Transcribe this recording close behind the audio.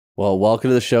Well, welcome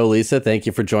to the show, Lisa. Thank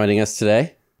you for joining us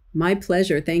today. My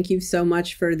pleasure. Thank you so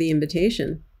much for the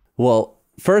invitation. Well,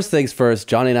 first things first,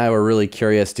 Johnny and I were really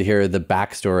curious to hear the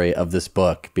backstory of this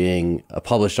book. Being a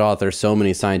published author, so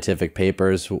many scientific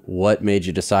papers, what made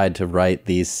you decide to write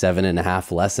these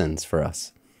 7.5 lessons for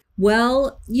us?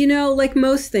 Well, like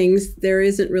most things, there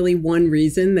isn't really one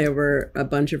reason. There were a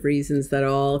bunch of reasons that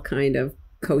all kind of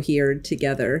cohered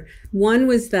together. One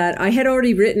was that I had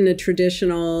already written a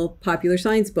traditional popular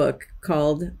science book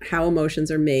called How Emotions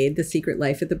Are Made, The Secret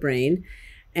Life of the Brain.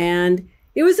 And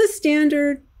it was a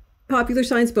standard popular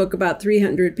science book, about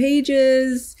 300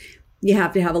 pages. You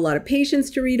have to have a lot of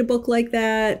patience to read a book like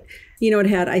that. It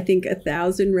had, I think,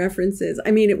 1,000 references.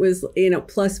 I mean, it was,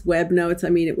 plus web notes. I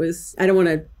mean, it was, I don't want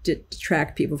to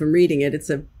detract people from reading it. It's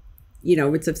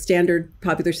a standard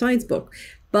popular science book.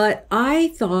 But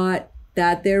I thought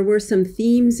that there were some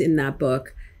themes in that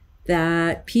book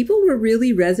that people were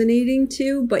really resonating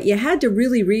to, but you had to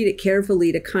really read it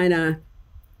carefully to kind of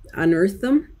unearth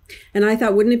them. And I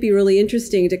thought, wouldn't it be really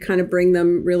interesting to kind of bring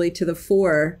them really to the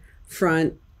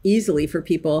forefront easily for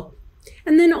people?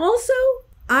 And then also,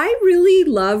 I really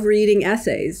love reading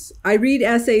essays. I read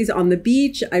essays on the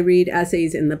beach. I read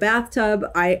essays in the bathtub.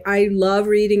 I love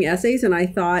reading essays, and I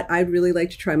thought I'd really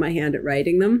like to try my hand at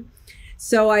writing them.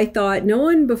 So I thought no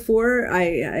one before,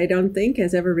 I don't think,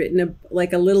 has ever written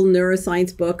a little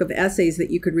neuroscience book of essays that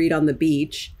you could read on the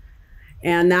beach.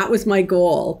 And that was my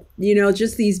goal.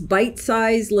 Just these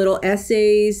bite-sized little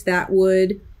essays that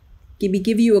would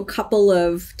give you a couple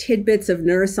of tidbits of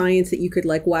neuroscience that you could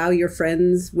wow your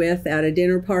friends with at a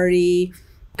dinner party.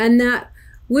 And that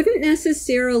wouldn't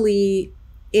necessarily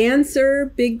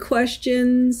answer big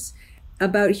questions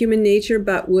about human nature,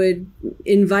 but would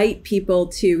invite people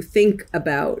to think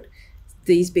about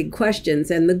these big questions.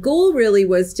 And the goal really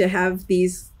was to have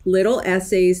these little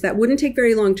essays that wouldn't take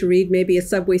very long to read, maybe a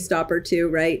subway stop or two,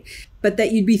 right? But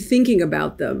that you'd be thinking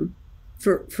about them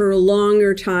for a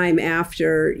longer time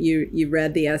after you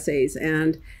read the essays.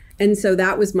 And so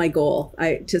that was my goal.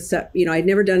 I'd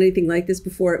never done anything like this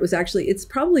before. It's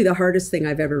probably the hardest thing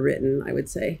I've ever written, I would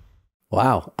say.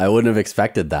 Wow, I wouldn't have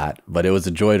expected that, but it was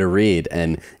a joy to read.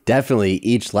 And definitely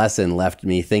each lesson left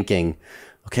me thinking,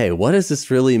 okay, what does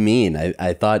this really mean?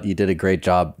 I thought you did a great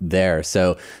job there.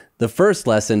 So the first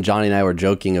lesson, Johnny and I were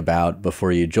joking about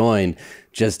before you joined,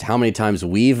 just how many times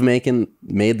we've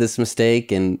made this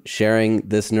mistake in sharing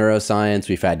this neuroscience.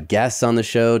 We've had guests on the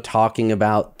show talking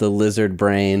about the lizard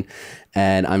brain.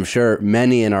 And I'm sure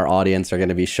many in our audience are going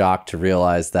to be shocked to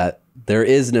realize that there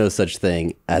is no such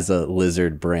thing as a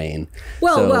lizard brain.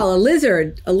 Well, a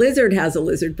lizard has a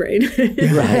lizard brain.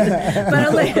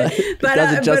 Right. But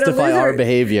doesn't justify our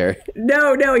behavior.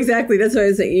 No, exactly. That's what I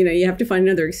was saying. You have to find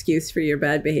another excuse for your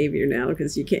bad behavior now,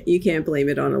 because you can't blame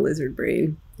it on a lizard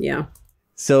brain. Yeah.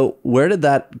 So where did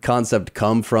that concept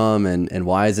come from, and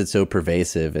why is it so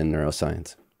pervasive in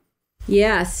neuroscience?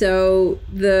 Yeah. So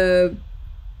the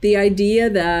idea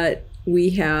that we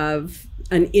have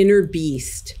an inner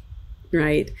beast,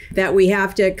 right, that we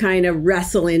have to kind of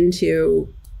wrestle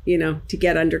into, to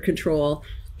get under control,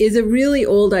 is a really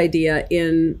old idea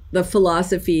in the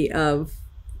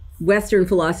Western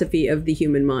philosophy of the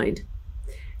human mind.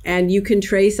 And you can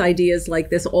trace ideas like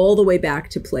this all the way back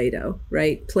to Plato,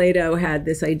 right? Plato had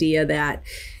this idea that,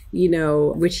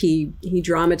 which he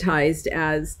dramatized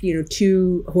as,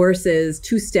 2 horses,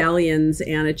 2 stallions,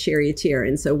 and a charioteer.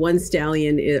 And so one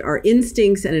stallion are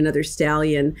instincts, and another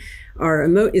stallion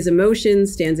is emotion,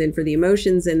 stands in for the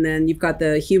emotions. And then you've got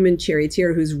the human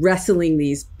charioteer who's wrestling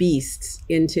these beasts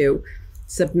into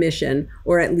submission,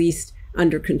 or at least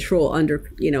under control,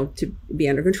 to be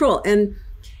under control. And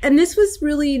this was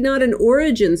really not an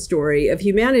origin story of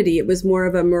humanity. It was more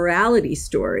of a morality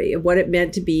story of what it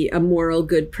meant to be a moral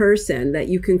good person, that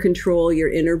you can control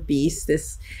your inner beast.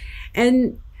 This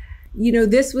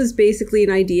was basically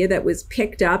an idea that was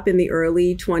picked up in the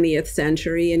early 20th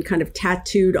century and kind of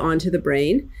tattooed onto the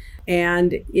brain.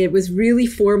 And it was really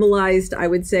formalized, I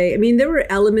would say. I mean, there were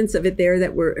elements of it there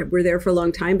that were there for a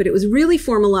long time, but it was really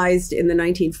formalized in the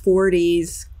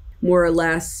 1940s, more or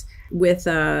less, with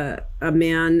a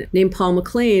man named Paul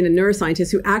MacLean, a neuroscientist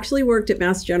who actually worked at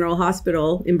Mass General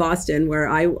Hospital in Boston, where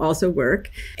I also work.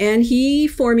 And he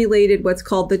formulated what's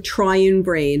called the triune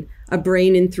brain, a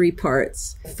brain in 3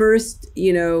 parts. First,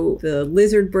 the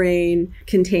lizard brain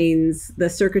contains the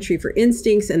circuitry for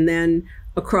instincts, and then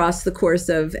across the course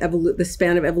of the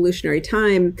span of evolutionary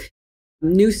time,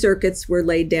 new circuits were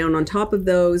laid down on top of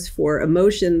those for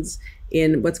emotions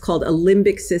in what's called a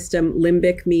limbic system,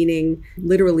 limbic meaning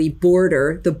literally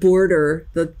border,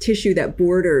 the tissue that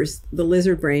borders the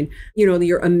lizard brain.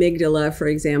 Your amygdala, for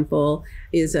example,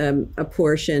 is a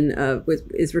portion of what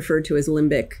is referred to as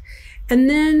limbic. And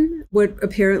then what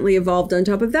apparently evolved on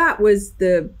top of that was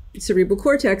the cerebral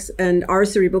cortex. And our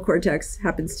cerebral cortex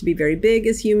happens to be very big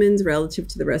as humans relative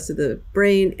to the rest of the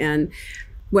brain. And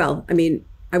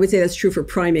I would say that's true for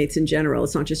primates in general.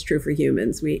 It's not just true for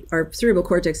humans. Our cerebral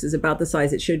cortex is about the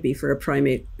size it should be for a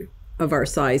primate of our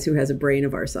size who has a brain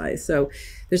of our size. So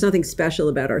there's nothing special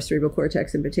about our cerebral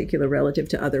cortex in particular relative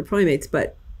to other primates.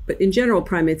 But in general,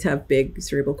 primates have big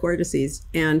cerebral cortices.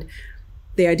 And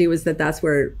the idea was that that's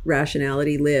where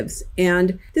rationality lives.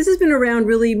 And this has been around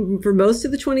really for most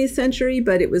of the 20th century,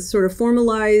 but it was sort of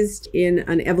formalized in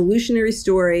an evolutionary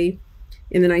story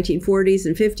in the 1940s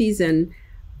and 50s. And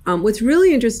what's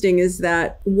really interesting is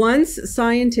that once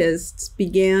scientists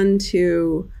began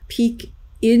to peek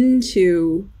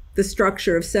into the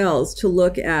structure of cells to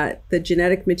look at the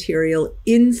genetic material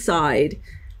inside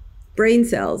brain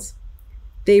cells,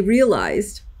 they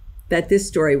realized that this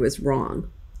story was wrong.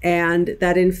 And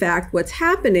that, in fact, what's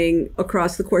happening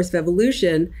across the course of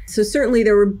evolution, so certainly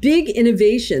there were big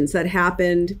innovations that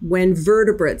happened when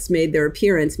vertebrates made their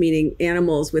appearance, meaning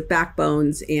animals with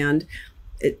backbones. And,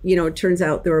 it turns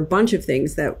out there were a bunch of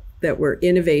things that were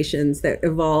innovations that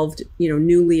evolved,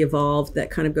 newly evolved,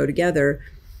 that kind of go together.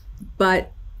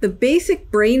 But the basic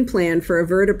brain plan for a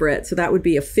vertebrate, so that would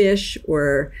be a fish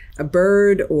or a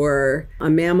bird or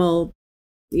a mammal,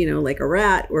 like a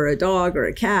rat or a dog or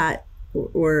a cat,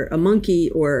 or a monkey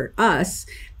or us,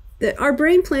 that our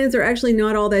brain plans are actually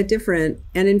not all that different.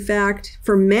 And in fact,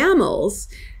 for mammals,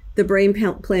 the brain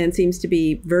plan seems to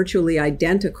be virtually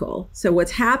identical. So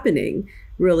what's happening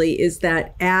really is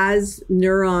that as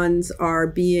neurons are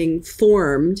being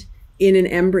formed in an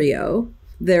embryo,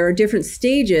 there are different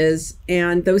stages,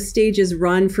 and those stages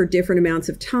run for different amounts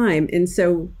of time. And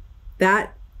so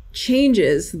that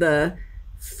changes the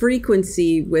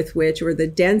frequency with which, or the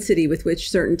density with which,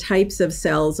 certain types of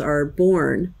cells are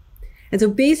born. And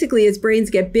so basically, as brains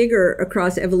get bigger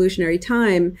across evolutionary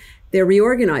time, they're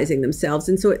reorganizing themselves.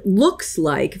 And so it looks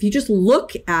like, if you just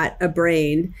look at a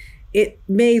brain, it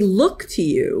may look to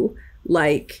you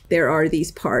like there are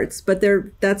these parts, but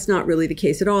that's not really the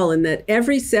case at all. And that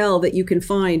every cell that you can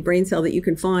find, brain cell that you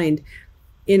can find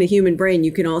in a human brain,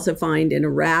 you can also find in a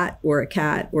rat or a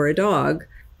cat or a dog.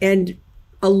 And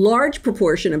a large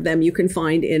proportion of them you can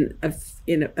find in a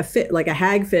like a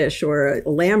hagfish or a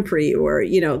lamprey or,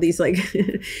 these like.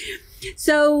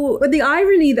 So the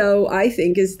irony, though, I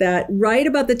think, is that right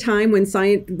about the time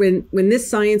when this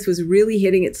science was really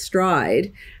hitting its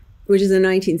stride, which is the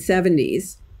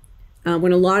 1970s,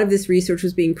 when a lot of this research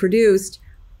was being produced,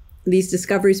 these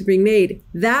discoveries were being made,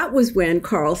 that was when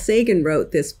Carl Sagan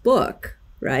wrote this book,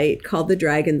 right, called The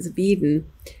Dragons of Eden.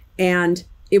 And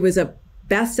it was a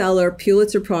bestseller,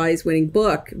 Pulitzer Prize winning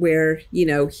book where,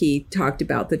 he talked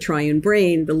about the triune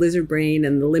brain, the lizard brain,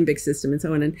 and the limbic system and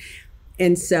so on.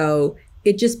 And so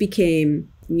it just became,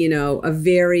 a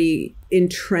very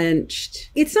entrenched,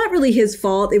 it's not really his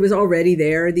fault. It was already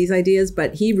there, these ideas,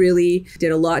 but he really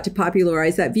did a lot to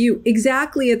popularize that view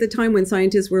exactly at the time when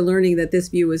scientists were learning that this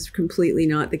view was completely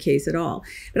not the case at all.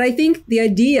 But I think the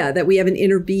idea that we have an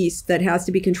inner beast that has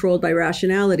to be controlled by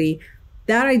rationality,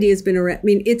 that idea has been around.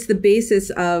 It's the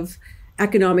basis of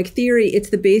economic theory. It's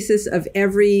the basis of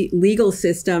every legal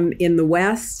system in the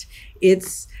West.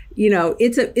 It's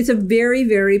a very,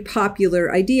 very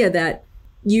popular idea that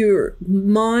your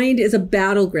mind is a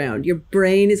battleground. Your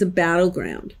brain is a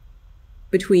battleground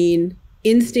between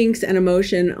instincts and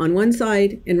emotion on one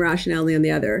side and rationality on the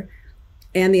other.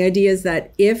 And the idea is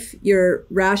that if your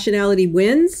rationality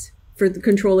wins for the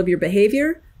control of your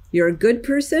behavior, you're a good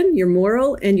person, you're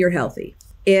moral, and you're healthy.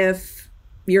 If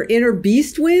your inner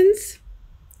beast wins,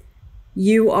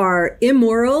 you are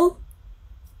immoral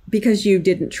because you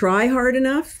didn't try hard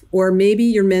enough, or maybe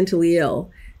you're mentally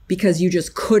ill because you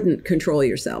just couldn't control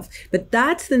yourself. But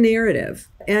that's the narrative.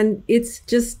 And it's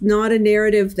just not a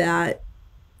narrative that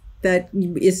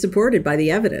is supported by the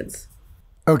evidence.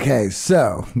 Okay,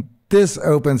 so this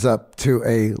opens up to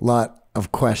a lot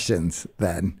of questions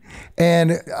then.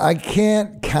 And I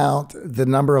can't count the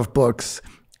number of books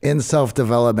in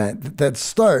self-development that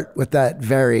start with that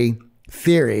very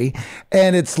theory.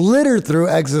 And it's littered through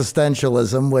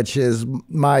existentialism, which is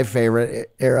my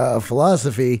favorite era of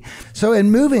philosophy. So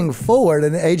in moving forward,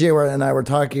 and AJ and I were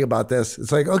talking about this,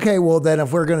 it's like, okay, well then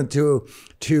if we're going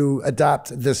to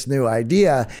adopt this new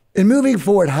idea, in moving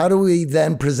forward, how do we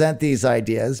then present these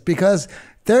ideas? Because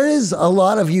there is a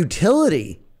lot of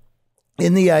utility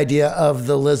in the idea of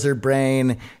the lizard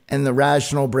brain and the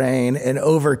rational brain and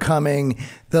overcoming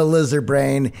the lizard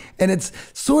brain. And it's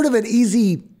sort of an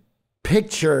easy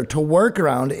picture to work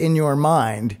around in your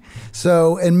mind.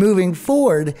 So, in moving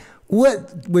forward,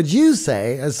 what would you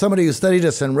say, as somebody who studied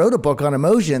this and wrote a book on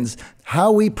emotions,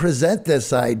 how we present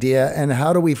this idea and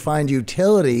how do we find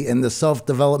utility in the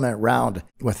self-development round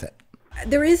with it?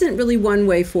 There isn't really one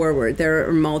way forward. There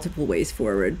are multiple ways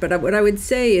forward. But what I would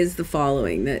say is the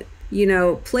following, that,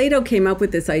 Plato came up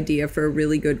with this idea for a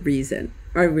really good reason.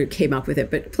 Or came up with it,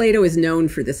 but Plato is known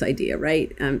for this idea,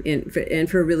 right? And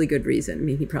for a really good reason. I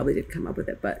mean, he probably didn't come up with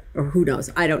it, or who knows?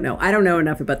 I don't know. I don't know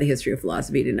enough about the history of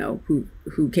philosophy to know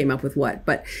who came up with what.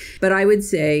 But I would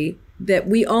say that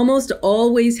we almost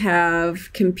always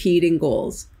have competing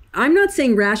goals. I'm not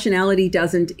saying rationality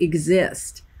doesn't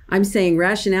exist. I'm saying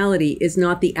rationality is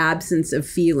not the absence of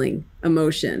feeling,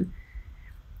 emotion.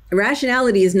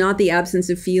 Rationality is not the absence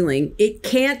of feeling. It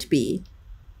can't be.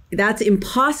 That's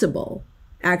impossible.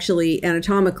 Actually,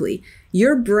 anatomically,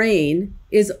 your brain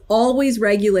is always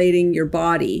regulating your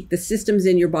body, the systems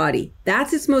in your body.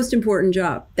 That's its most important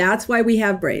job. That's why we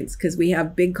have brains, because we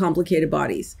have big, complicated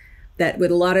bodies that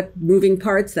with a lot of moving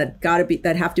parts that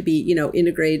have to be,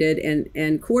 integrated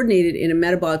and coordinated in a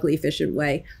metabolically efficient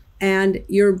way. And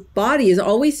your body is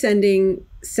always sending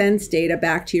sense data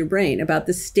back to your brain about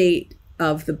the state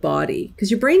of the body, because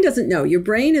your brain doesn't know. Your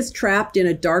brain is trapped in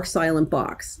a dark, silent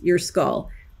box, your skull.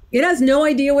 It has no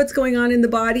idea what's going on in the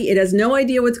body. It has no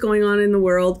idea what's going on in the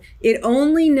world. It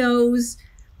only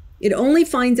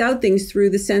finds out things through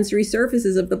the sensory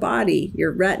surfaces of the body,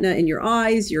 your retina in your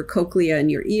eyes, your cochlea in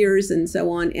your ears, and so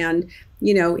on. And,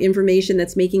 information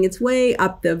that's making its way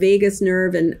up the vagus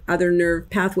nerve and other nerve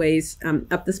pathways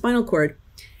up the spinal cord.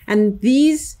 And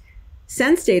these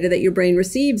sense data that your brain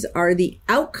receives are the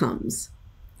outcomes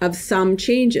of some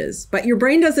changes. But your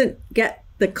brain doesn't get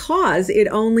the cause, it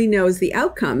only knows the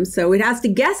outcome. So it has to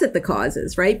guess at the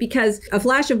causes, right? Because a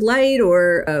flash of light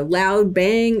or a loud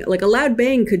bang, like a loud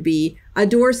bang could be a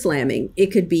door slamming.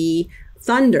 It could be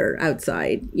thunder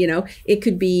outside, it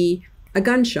could be a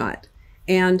gunshot.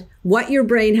 And what your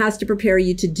brain has to prepare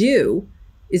you to do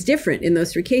is different in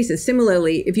those three cases.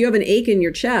 Similarly, if you have an ache in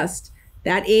your chest,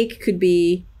 that ache could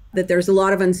be that there's a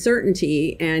lot of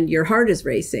uncertainty and your heart is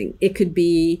racing. It could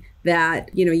be that,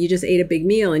 you just ate a big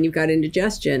meal and you've got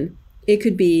indigestion. It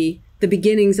could be the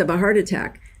beginnings of a heart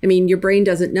attack. I mean, your brain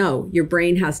doesn't know. Your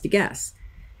brain has to guess.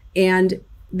 And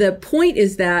the point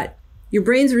is that your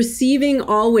brain's receiving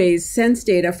always sense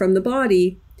data from the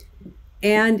body,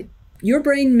 and your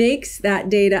brain makes that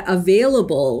data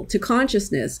available to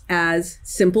consciousness as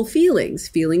simple feelings,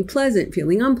 feeling pleasant,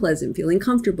 feeling unpleasant, feeling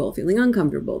comfortable, feeling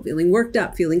uncomfortable, feeling worked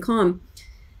up, feeling calm.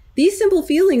 These simple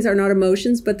feelings are not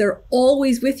emotions, but they're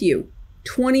always with you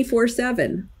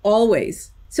 24/7,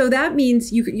 always. So that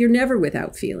means you're never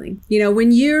without feeling.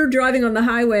 When you're driving on the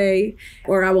highway,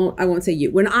 or I won't say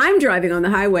you, when I'm driving on the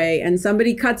highway and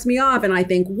somebody cuts me off and I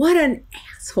think, what an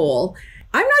asshole.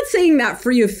 I'm not saying that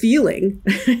free of feeling.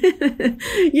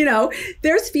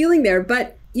 There's feeling there,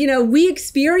 but we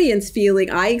experience feeling.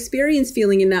 I experience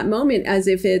feeling in that moment as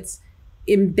if it's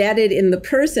embedded in the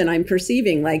person I'm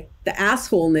perceiving. Like the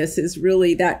assholeness is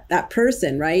really that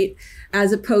person, right?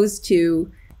 As opposed to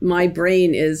my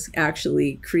brain is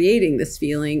actually creating this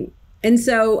feeling. And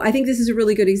so I think this is a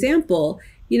really good example.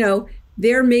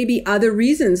 There may be other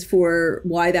reasons for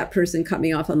why that person cut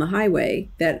me off on the highway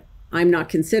that I'm not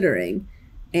considering.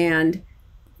 And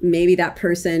maybe that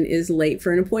person is late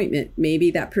for an appointment.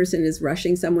 Maybe that person is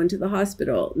rushing someone to the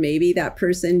hospital. Maybe that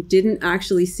person didn't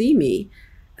actually see me.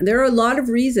 There are a lot of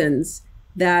reasons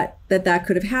that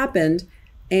could have happened.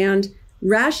 And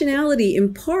rationality,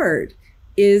 in part,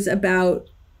 is about,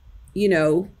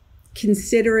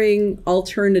 considering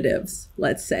alternatives,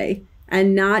 let's say,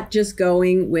 and not just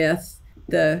going with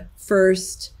the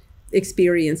first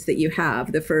experience that you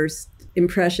have, the first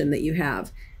impression that you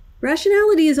have.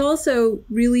 Rationality is also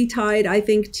really tied, I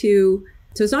think,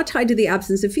 so it's not tied to the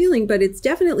absence of feeling, but it's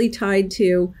definitely tied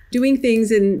to doing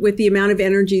things with the amount of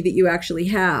energy that you actually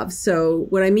have. So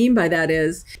what I mean by that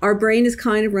is our brain is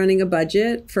kind of running a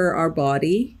budget for our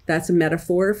body. That's a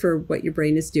metaphor for what your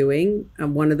brain is doing.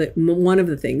 One of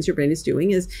the things your brain is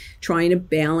doing is trying to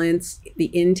balance the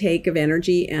intake of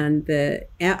energy and the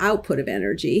output of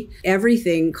energy.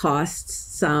 Everything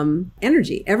costs some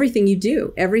energy. Everything you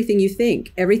do, everything you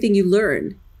think, everything you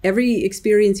learn. Every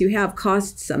experience you have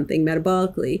costs something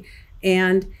metabolically.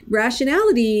 And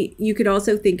rationality, you could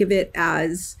also think of it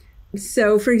as,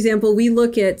 so for example, we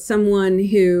look at someone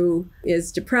who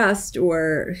is depressed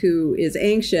or who is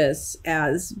anxious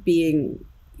as being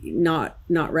not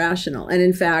rational. And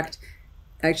in fact,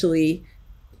 actually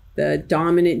the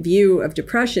dominant view of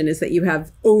depression is that you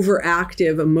have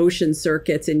overactive emotion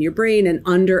circuits in your brain and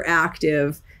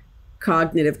underactive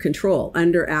cognitive control,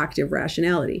 underactive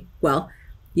rationality. Well,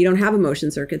 you don't have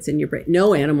emotion circuits in your brain.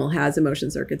 No animal has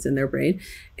emotion circuits in their brain.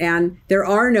 And there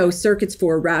are no circuits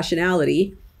for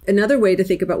rationality. Another way to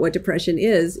think about what depression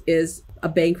is a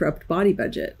bankrupt body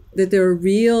budget. That there are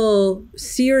real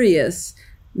serious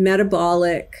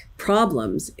metabolic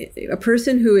problems. A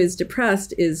person who is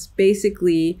depressed is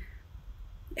basically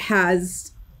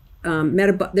has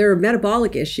there are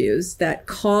metabolic issues that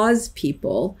cause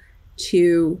people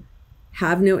to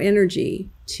have no energy,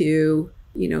 to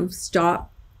stop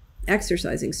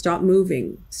exercising, stop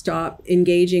moving, stop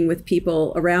engaging with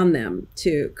people around them,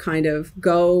 to kind of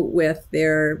go with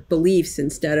their beliefs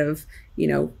instead of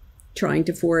trying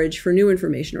to forage for new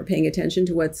information or paying attention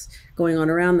to what's going on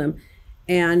around them.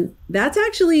 And that's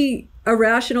actually a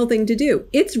rational thing to do.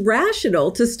 It's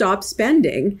rational to stop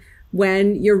spending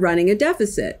when you're running a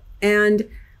deficit. And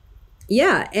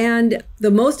and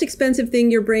the most expensive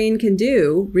thing your brain can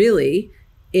do really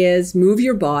is move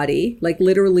your body, like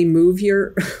literally move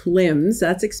your limbs.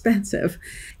 That's expensive.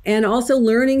 And also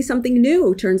learning something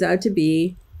new turns out to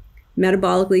be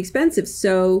metabolically expensive.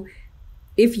 So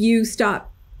if you stop,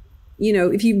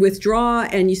 if you withdraw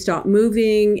and you stop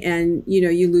moving and,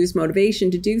 you lose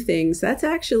motivation to do things, that's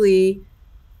actually,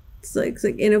 it's like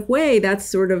in a way, that's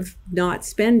sort of not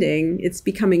spending. It's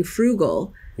becoming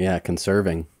frugal. Yeah,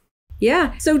 conserving.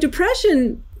 Yeah. So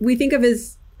depression, we think of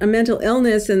as a mental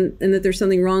illness and that there's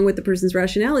something wrong with the person's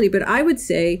rationality. But I would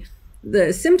say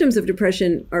the symptoms of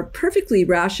depression are a perfectly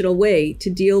rational way to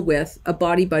deal with a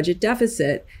body budget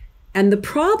deficit. And the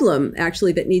problem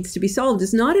actually that needs to be solved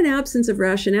is not an absence of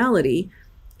rationality.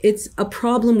 It's a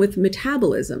problem with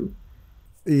metabolism.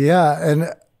 Yeah.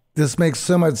 And this makes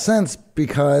so much sense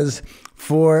because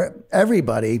for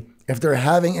everybody, if they're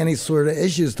having any sort of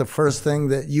issues, the first thing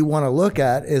that you want to look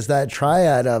at is that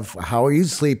triad of how are you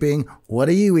sleeping, what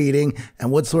are you eating, and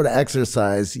what sort of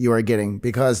exercise you are getting,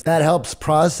 because that helps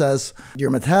process your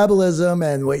metabolism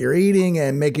and what you're eating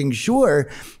and making sure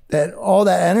that all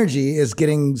that energy is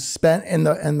getting spent in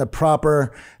the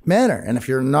proper manner. And if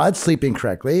you're not sleeping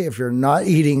correctly, if you're not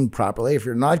eating properly, if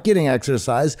you're not getting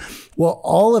exercise, well,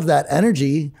 all of that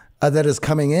energy that is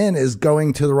coming in is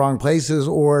going to the wrong places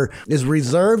or is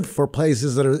reserved for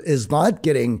places that is not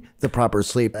getting the proper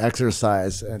sleep,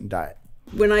 exercise, and diet.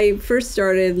 When I first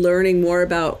started learning more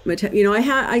about,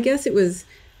 I guess it was,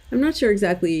 I'm not sure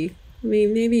exactly,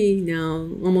 maybe now,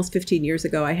 almost 15 years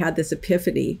ago, I had this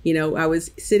epiphany. I was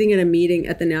sitting in a meeting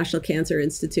at the National Cancer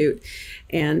Institute,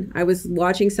 and I was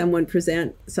watching someone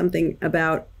present something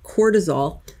about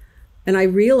cortisol. And I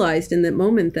realized in that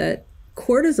moment that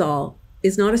cortisol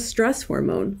is not a stress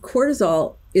hormone.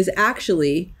 Cortisol is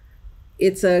actually,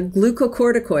 it's a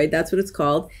glucocorticoid, that's what it's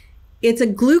called. It's a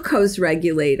glucose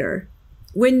regulator.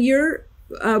 When your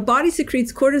body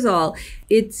secretes cortisol,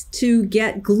 it's to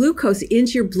get glucose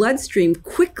into your bloodstream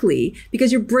quickly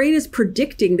because your brain is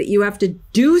predicting that you have to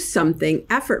do something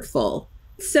effortful.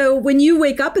 So when you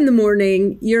wake up in the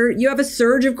morning, you have a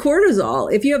surge of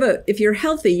cortisol. If you're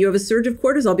healthy, you have a surge of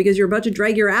cortisol because you're about to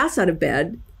drag your ass out of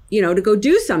bed, to go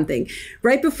do something.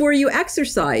 Right before you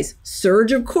exercise,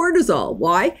 surge of cortisol.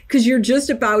 Why? Because you're just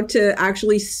about to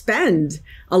actually spend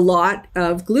a lot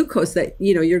of glucose that,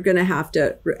 you're going to have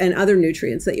to, and other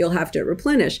nutrients that you'll have to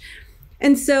replenish.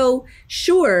 And so,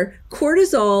 sure,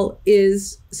 cortisol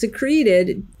is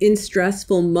secreted in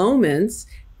stressful moments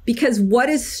because what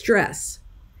is stress?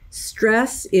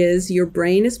 Stress is your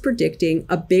brain is predicting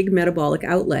a big metabolic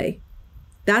outlay.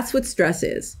 That's what stress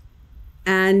is.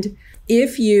 And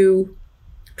if you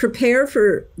prepare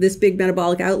for this big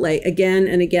metabolic outlay again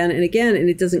and again and again, and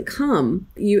it doesn't come,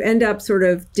 you end up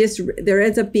there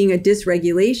ends up being a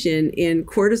dysregulation in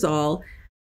cortisol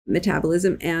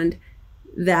metabolism, and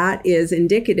that is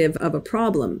indicative of a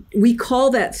problem. We call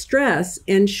that stress,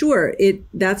 and sure,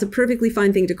 that's a perfectly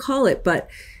fine thing to call it, but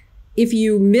if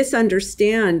you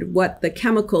misunderstand what the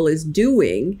chemical is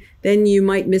doing, then you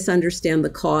might misunderstand the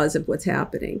cause of what's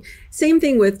happening. Same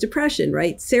thing with depression,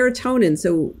 right? Serotonin.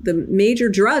 So the major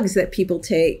drugs that people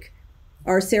take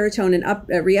are serotonin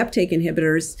reuptake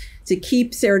inhibitors to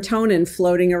keep serotonin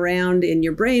floating around in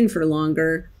your brain for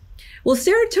longer. Well,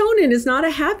 serotonin is not a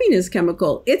happiness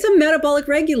chemical. It's a metabolic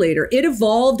regulator. It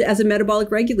evolved as a metabolic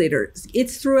regulator.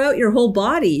 It's throughout your whole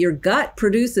body. Your gut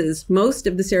produces most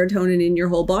of the serotonin in your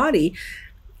whole body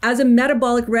as a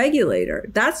metabolic regulator.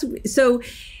 I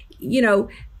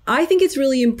think it's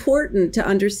really important to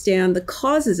understand the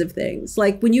causes of things.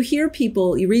 Like when you hear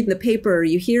people, you read in the paper,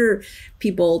 you hear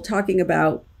people talking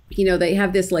about they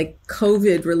have this like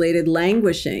COVID related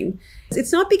languishing.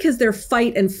 It's not because their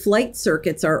fight and flight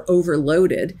circuits are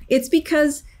overloaded. It's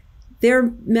because they're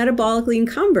metabolically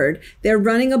encumbered. They're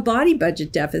running a body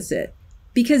budget deficit,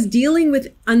 because dealing with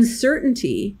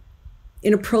uncertainty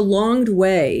in a prolonged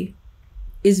way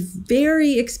is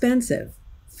very expensive,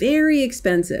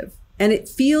 and it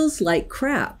feels like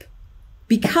crap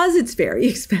because it's very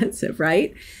expensive,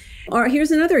 right? Or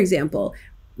here's another example.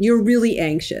 You're really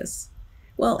anxious.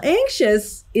 Well,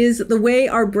 anxious is the way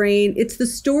our brain, it's the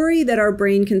story that our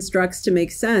brain constructs to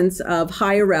make sense of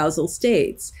high arousal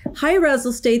states. High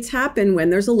arousal states happen when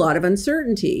there's a lot of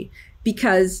uncertainty,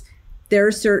 because there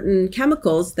are certain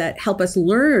chemicals that help us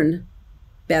learn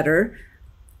better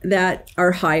that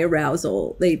are high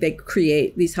arousal. They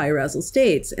create these high arousal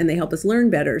states and they help us learn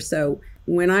better. So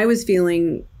when I was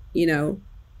feeling,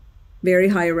 very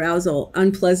high arousal,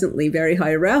 unpleasantly very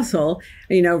high arousal,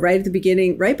 right at the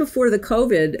beginning, right before the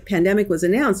COVID pandemic was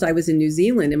announced, I was in New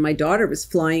Zealand and my daughter was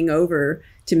flying over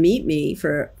to meet me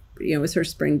for, it was her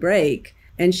spring break.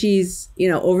 And she's,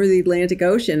 over the Atlantic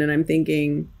Ocean. And I'm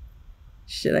thinking,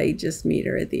 should I just meet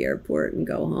her at the airport and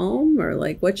go home? Or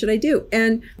like, what should I do?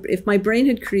 And if my brain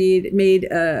had created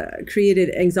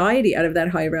anxiety out of that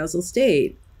high arousal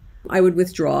state, I would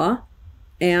withdraw.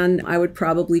 And I would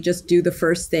probably just do the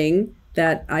first thing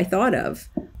that I thought of.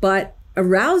 But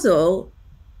arousal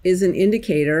is an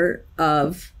indicator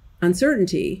of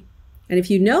uncertainty. And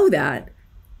if you know that,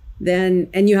 then,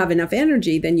 and you have enough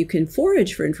energy, then you can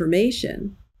forage for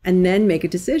information and then make a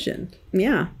decision.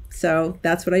 Yeah. So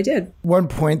that's what I did. One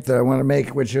point that I want to make,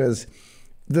 which is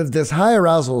this high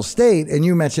arousal state, and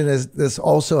you mentioned this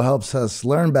also helps us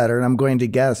learn better. And I'm going to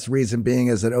guess reason being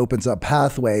is it opens up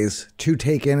pathways to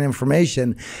take in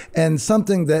information. And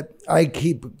something that I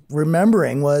keep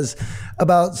remembering was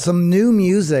about some new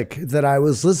music that I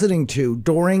was listening to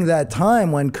during that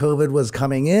time when COVID was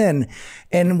coming in.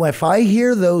 And if I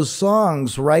hear those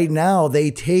songs right now, they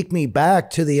take me back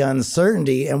to the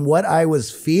uncertainty and what I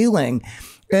was feeling.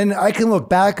 And I can look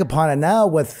back upon it now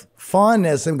with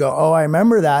fondness and go, oh, I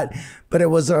remember that. But it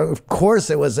was, of course,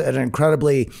 it was an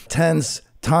incredibly tense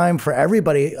time for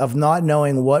everybody of not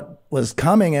knowing what was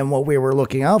coming and what we were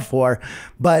looking out for.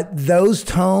 But those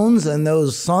tones and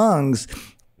those songs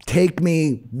take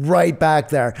me right back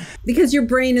there. Because your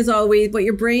brain is always, what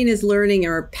your brain is learning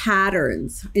are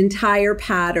patterns, entire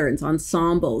patterns,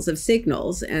 ensembles of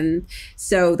signals. And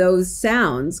so those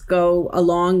sounds go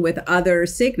along with other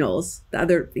signals,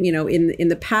 in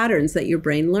the patterns that your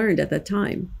brain learned at that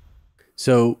time.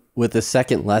 So with the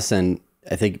second lesson,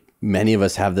 I think many of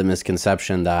us have the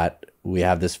misconception that we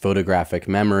have this photographic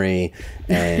memory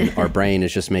and our brain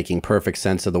is just making perfect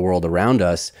sense of the world around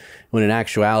us, when in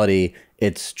actuality,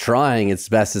 it's trying its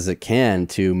best as it can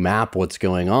to map what's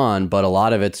going on, but a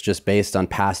lot of it's just based on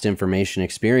past information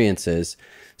experiences.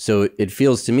 So it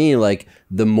feels to me like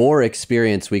the more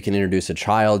experience we can introduce a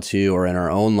child to, or in our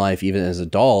own life, even as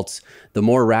adults, the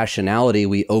more rationality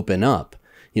we open up.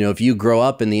 If you grow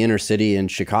up in the inner city in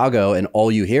Chicago and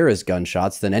all you hear is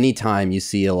gunshots, then anytime you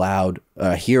see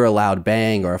hear a loud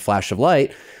bang or a flash of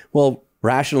light, well,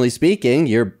 rationally speaking,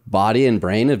 your body and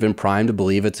brain have been primed to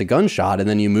believe it's a gunshot. And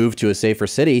then you move to a safer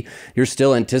city, you're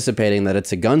still anticipating that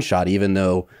it's a gunshot, even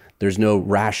though there's no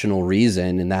rational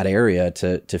reason in that area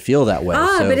to feel that way.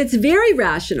 But it's very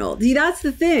rational. See, that's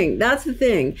the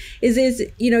thing. Is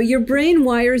your brain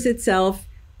wires itself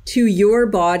to your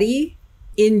body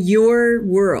in your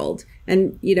world.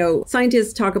 And,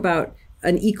 scientists talk about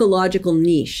an ecological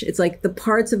niche. It's like the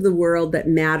parts of the world that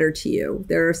matter to you.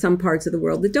 There are some parts of the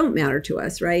world that don't matter to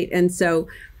us, right? And so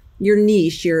your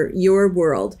niche, your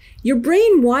world, your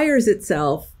brain wires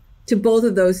itself to both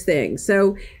of those things.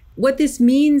 So what this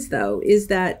means, though, is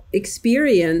that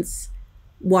experience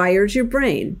wires your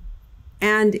brain.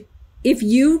 And if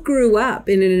you grew up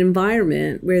in an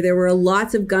environment where there were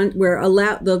lots of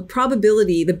the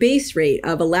probability, the base rate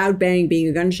of a loud bang being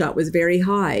a gunshot was very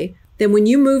high, then when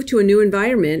you move to a new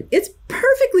environment, it's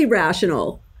perfectly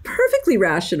rational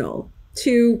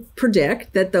to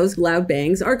predict that those loud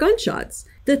bangs are gunshots.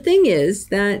 The thing is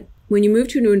that when you move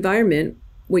to a new environment,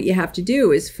 what you have to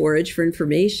do is forage for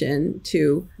information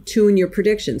to tune your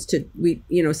predictions.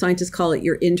 Scientists call it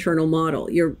your internal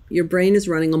model. Your brain is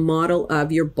running a model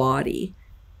of your body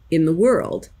in the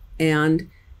world, and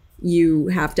you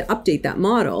have to update that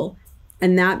model.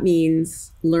 And that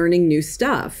means learning new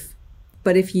stuff.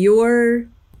 But if you're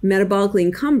metabolically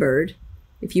encumbered,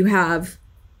 if you have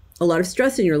a lot of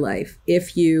stress in your life,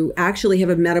 if you actually have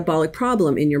a metabolic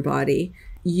problem in your body,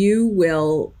 you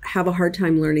will have a hard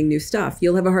time learning new stuff.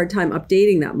 You'll have a hard time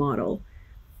updating that model.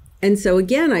 And so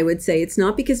again, I would say it's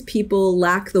not because people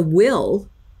lack the will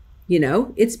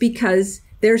It's because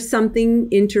there's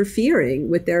something interfering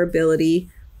with their ability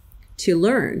to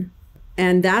learn.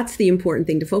 And that's the important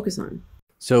thing to focus on.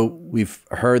 So we've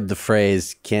heard the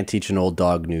phrase, can't teach an old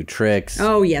dog new tricks.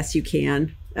 Oh, yes, you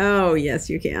can. Oh, yes,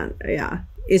 you can. Yeah.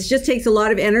 It just takes a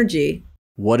lot of energy.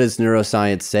 What does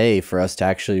neuroscience say for us to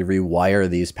actually rewire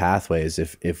these pathways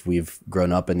if we've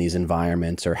grown up in these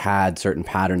environments or had certain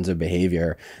patterns of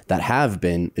behavior that have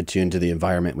been attuned to the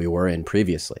environment we were in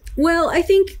previously? Well, I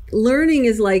think learning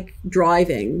is like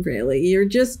driving, really.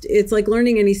 It's like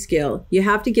learning any skill. You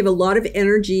have to give a lot of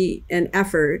energy and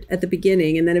effort at the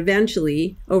beginning, and then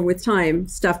eventually, over with time,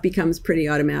 stuff becomes pretty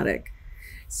automatic.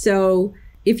 So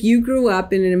if you grew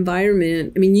up in an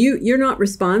environment, you're not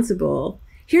responsible.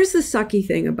 Here's the sucky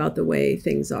thing about the way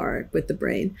things are with the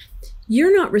brain.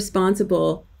 You're not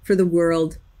responsible for the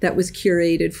world that was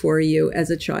curated for you as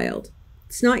a child.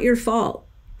 It's not your fault.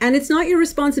 And it's not your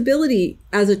responsibility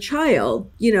as a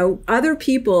child. Other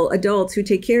people, adults who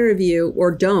take care of you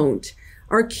or don't,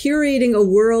 are curating a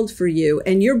world for you,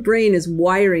 and your brain is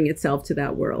wiring itself to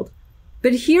that world.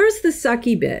 But here's the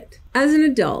sucky bit. As an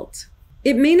adult,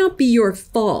 it may not be your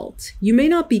fault. You may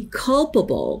not be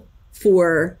culpable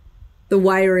for the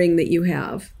wiring that you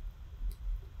have,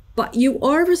 but you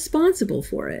are responsible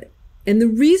for it. And the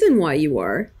reason why you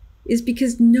are is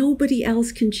because nobody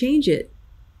else can change it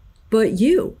but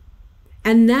you.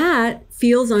 And that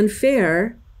feels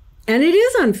unfair, and it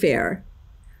is unfair,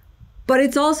 but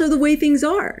it's also the way things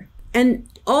are. And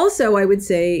also, I would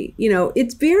say,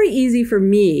 it's very easy for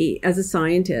me as a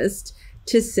scientist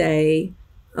to say,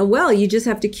 oh, well, you just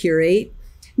have to curate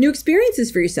new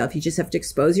experiences for yourself. You just have to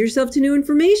expose yourself to new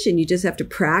information. You just have to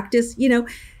practice,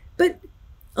 but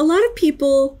a lot of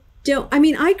people don't.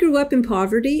 I grew up in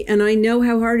poverty, and I know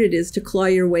how hard it is to claw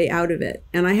your way out of it.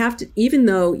 And I have to, even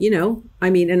though,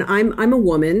 and I'm a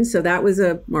woman, so that was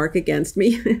a mark against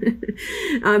me,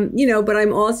 but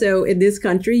I'm also in this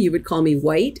country, you would call me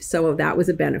white. So that was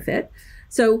a benefit.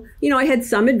 So, I had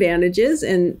some advantages,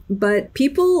 but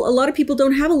a lot of people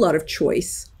don't have a lot of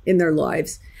choice in their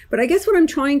lives. But I guess what I'm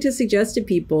trying to suggest to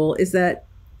people is that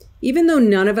even though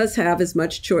none of us have as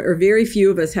much choice, or very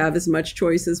few of us have as much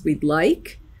choice as we'd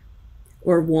like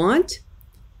or want,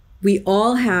 we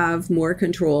all have more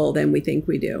control than we think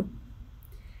we do.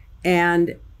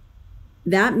 And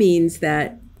that means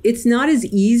that it's not as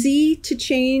easy to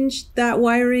change that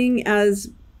wiring as,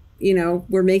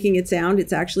 we're making it sound.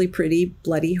 It's actually pretty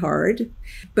bloody hard,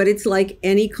 but it's like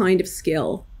any kind of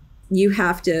skill. You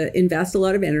have to invest a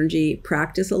lot of energy,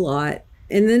 practice a lot,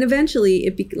 and then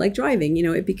eventually, like driving,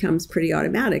 it becomes pretty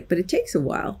automatic, but it takes a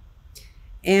while.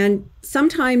 And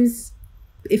sometimes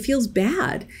it feels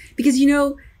bad because,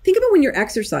 think about when you're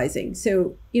exercising.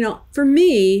 So, for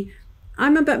me,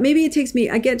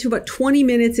 I get to about 20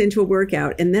 minutes into a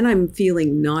workout, and then I'm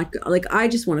feeling I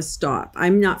just want to stop.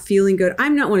 I'm not feeling good.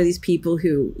 I'm not one of these people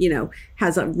who,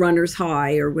 has a runner's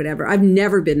high or whatever. I've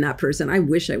never been that person. I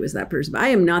wish I was that person, but I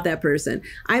am not that person.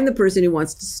 I'm the person who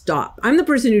wants to stop. I'm the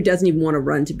person who doesn't even want to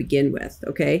run to begin with.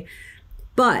 Okay.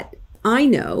 But I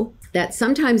know that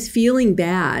sometimes feeling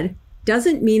bad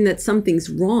doesn't mean that something's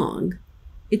wrong.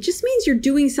 It just means you're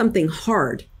doing something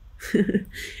hard.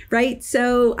 Right.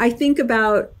 So I think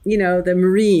about, the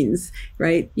Marines,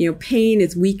 right? Pain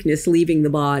is weakness leaving the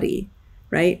body.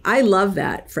 Right. I love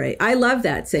that phrase. I love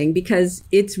that saying because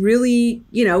it's really,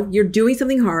 you're doing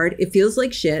something hard. It feels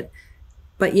like shit,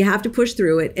 but you have to push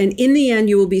through it. And in the end,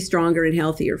 you will be stronger and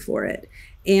healthier for it.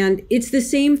 And it's the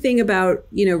same thing about,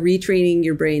 retraining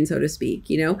your brain, so to speak.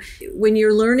 When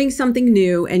you're learning something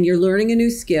new and you're learning a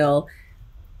new skill,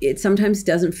 it sometimes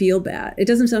doesn't feel bad. It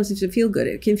doesn't sometimes feel good.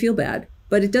 It can feel bad,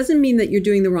 but it doesn't mean that you're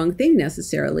doing the wrong thing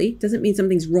necessarily. It doesn't mean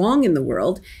something's wrong in the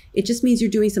world. It just means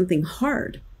you're doing something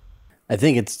hard. I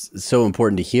think it's so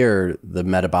important to hear the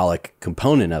metabolic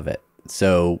component of it.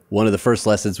 So one of the first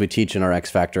lessons we teach in our X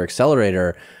Factor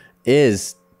Accelerator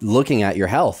is looking at your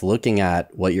health, looking at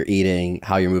what you're eating,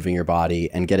 how you're moving your body,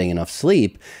 and getting enough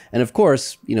sleep. And of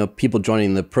course, people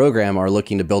joining the program are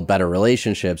looking to build better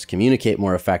relationships, communicate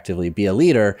more effectively, be a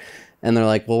leader. And they're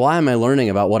like, well, why am I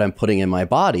learning about what I'm putting in my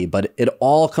body? But it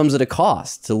all comes at a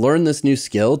cost. To learn this new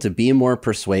skill, to be more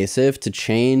persuasive, to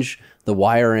change the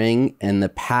wiring and the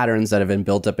patterns that have been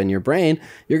built up in your brain,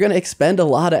 you're going to expend a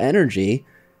lot of energy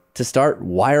to start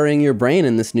wiring your brain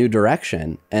in this new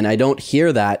direction. And I don't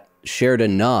hear that shared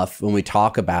enough when we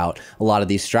talk about a lot of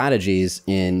these strategies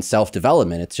in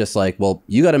self-development. It's just like, well,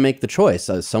 you got to make the choice.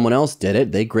 Someone else did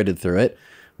it. They gritted through it.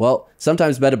 Well,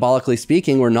 sometimes metabolically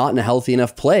speaking, we're not in a healthy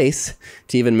enough place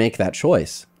to even make that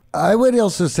choice. I would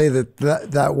also say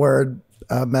that word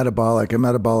metabolic and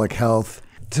metabolic health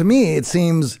to me, it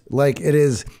seems like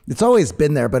it's always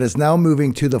been there, but it's now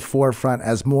moving to the forefront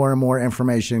as more and more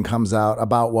information comes out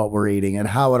about what we're eating and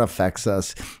how it affects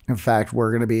us. In fact, we're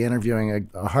going to be interviewing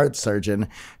a heart surgeon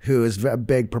who is a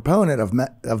big proponent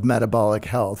of metabolic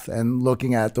health and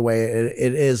looking at the way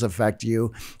it is affect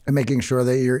you and making sure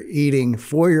that you're eating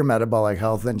for your metabolic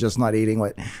health and just not eating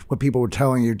what people were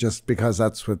telling you just because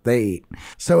that's what they eat.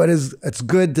 So it's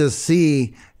good to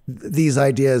see these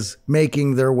ideas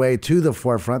making their way to the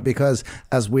forefront because,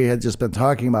 as we had just been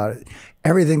talking about,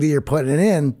 everything that you're putting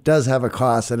in does have a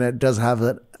cost, and it does have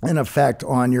an effect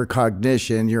on your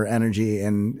cognition, your energy,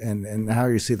 and how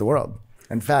you see the world.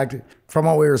 In fact, from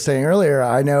what we were saying earlier,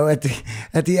 I know at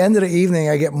the end of the evening,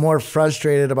 I get more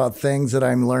frustrated about things that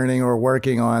I'm learning or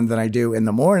working on than I do in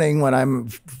the morning when I'm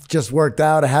just worked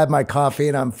out. I had my coffee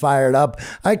and I'm fired up.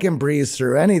 I can breeze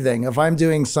through anything. If I'm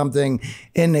doing something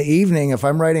in the evening, if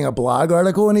I'm writing a blog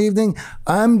article in the evening,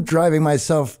 I'm driving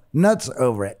myself nuts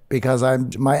over it because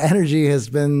my energy has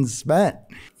been spent.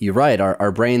 You're right.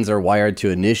 Our brains are wired to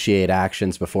initiate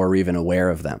actions before we're even aware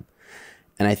of them.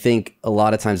 And I think a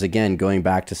lot of times, again, going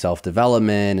back to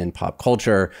self-development and pop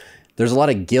culture, there's a lot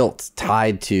of guilt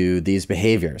tied to these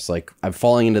behaviors. Like, I'm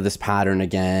falling into this pattern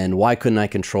again. Why couldn't I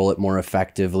control it more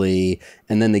effectively?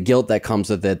 And then the guilt that comes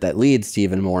with it that leads to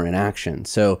even more inaction.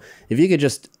 So if you could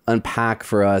just unpack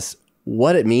for us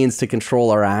what it means to control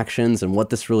our actions and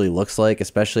what this really looks like,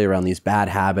 especially around these bad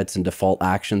habits and default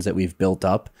actions that we've built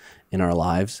up in our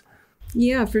lives.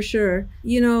 Yeah, for sure.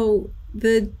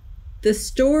 The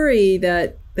story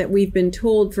that we've been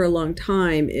told for a long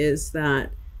time is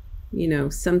that,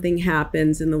 something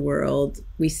happens in the world,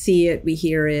 we see it, we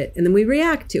hear it, and then we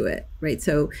react to it, right?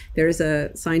 So there's a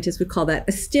scientist would call that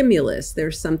a stimulus.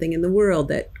 There's something in the world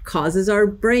that causes our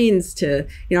brains to,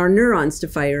 our neurons to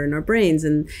fire in our brains,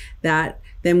 and that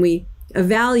then we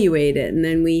evaluate it, and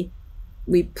then we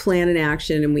plan an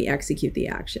action and we execute the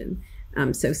action.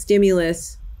 So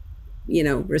stimulus,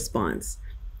 response.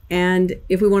 And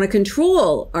if we want to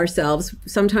control ourselves,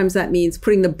 sometimes that means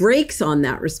putting the brakes on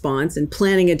that response and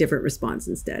planning a different response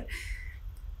instead.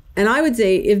 And I would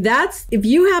say if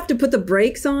you have to put the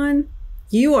brakes on,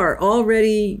 you are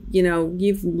already,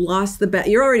 you've lost the battle.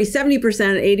 You're already 70%,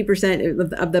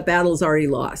 80% of the battle is already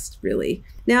lost, really.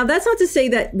 Now, that's not to say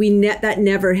that that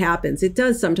never happens. It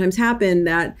does sometimes happen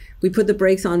that we put the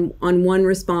brakes on one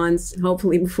response,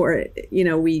 hopefully before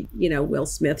Will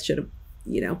Smith should have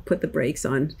put the brakes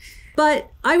on. But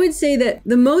I would say that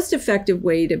the most effective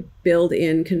way to build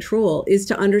in control is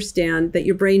to understand that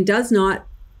your brain does not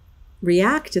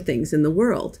react to things in the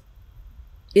world.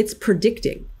 It's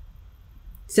predicting.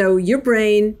 So your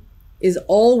brain is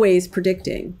always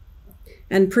predicting.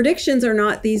 And predictions are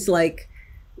not these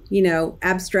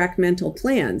abstract mental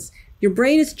plans. Your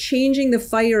brain is changing the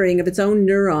firing of its own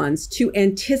neurons to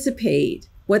anticipate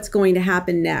what's going to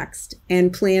happen next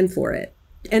and plan for it.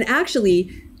 And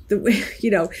actually, the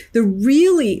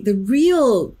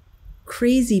real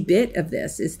crazy bit of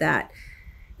this is that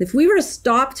if we were to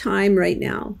stop time right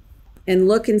now and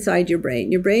look inside your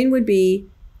brain would be,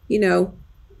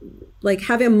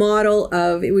 have a model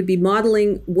of, it would be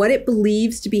modeling what it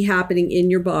believes to be happening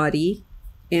in your body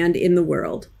and in the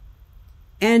world.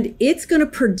 And it's going to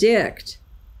predict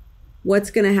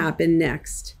what's going to happen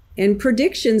next. And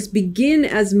predictions begin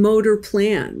as motor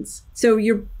plans. So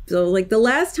the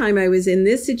last time I was in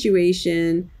this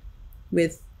situation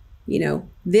with,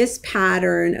 this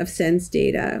pattern of sense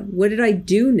data, what did I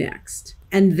do next?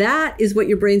 And that is what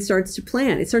your brain starts to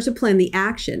plan. It starts to plan the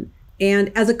action.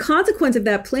 And as a consequence of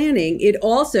that planning, it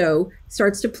also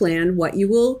starts to plan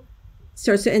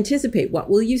starts to anticipate. What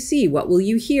will you see? What will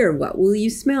you hear? What will you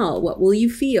smell? What will you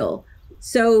feel?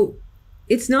 So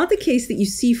it's not the case that you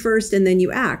see first and then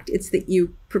you act. It's that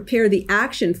you prepare the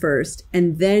action first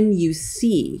and then you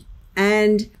see.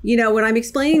 And, when I'm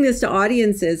explaining this to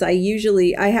audiences, I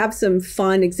have some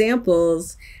fun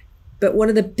examples, but one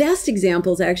of the best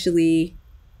examples actually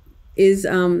is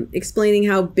explaining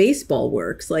how baseball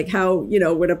works, like how,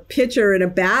 when a pitcher and a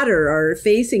batter are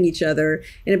facing each other.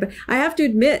 And I have to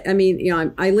admit, I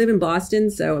live in Boston,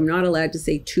 so I'm not allowed to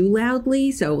say too loudly.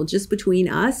 So just between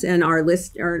us and our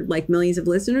millions of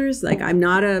listeners, I'm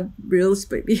not a real,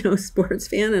 sports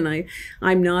fan, and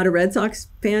I'm not a Red Sox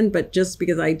fan, but just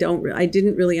because I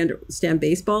didn't really understand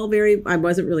baseball I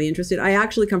wasn't really interested. I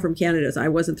actually come from Canada, so I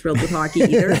wasn't thrilled with hockey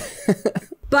either.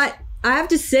 But I have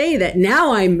to say that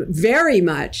now I'm very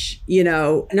much,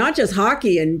 not just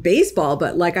hockey and baseball,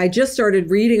 but I just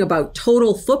started reading about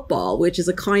total football, which is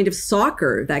a kind of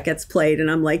soccer that gets played.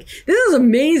 And I'm like, this is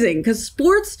amazing because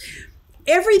sports,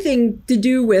 everything to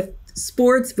do with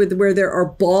sports with where there are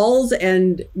balls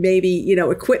and maybe,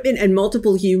 equipment and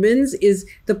multiple humans is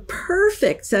the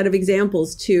perfect set of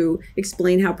examples to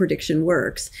explain how prediction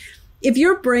works.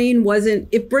 If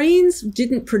brains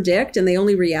didn't predict and they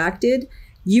only reacted,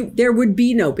 there would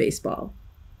be no baseball,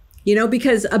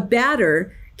 because a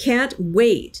batter can't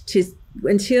wait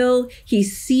until he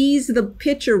sees the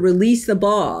pitcher release the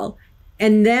ball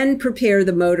and then prepare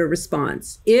the motor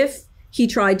response. If he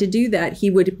tried to do that, he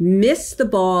would miss the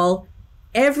ball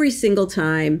every single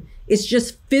time. It's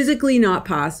just physically not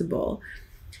possible.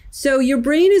 So your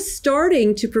brain is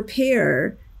starting to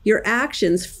prepare your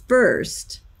actions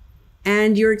first,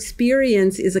 and your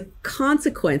experience is a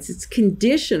consequence. It's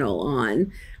conditional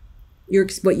on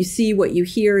what you see, what you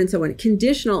hear, and so on,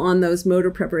 conditional on those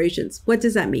motor preparations. What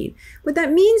does that mean? What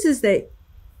that means is that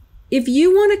if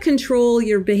you want to control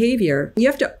your behavior, you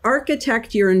have to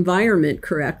architect your environment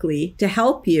correctly to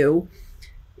help you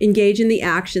engage in the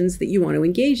actions that you want to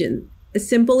engage in. A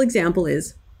simple example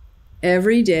is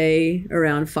every day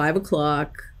around 5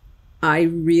 o'clock, I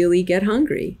really get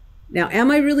hungry. Now,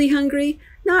 am I really hungry?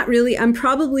 Not really. I'm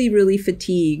probably really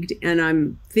fatigued, and I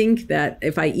think that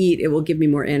if I eat, it will give me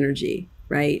more energy,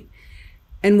 right?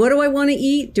 And what do I want to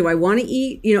eat? Do I want to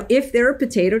eat? If there are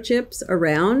potato chips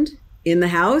around in the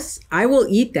house, I will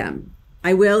eat them.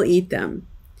 I will eat them.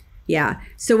 Yeah.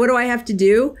 So what do I have to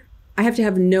do? I have to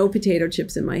have no potato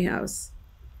chips in my house.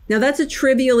 Now, that's a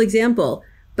trivial example,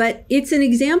 but it's an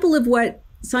example of what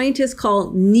scientists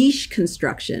call niche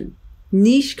construction.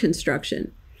 Niche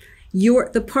construction.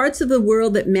 The parts of the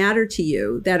world that matter to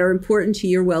you, that are important to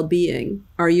your well-being,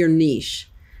 are your niche.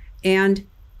 And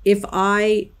if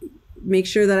I make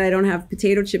sure that I don't have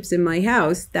potato chips in my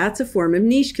house, that's a form of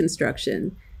niche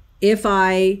construction. If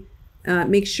I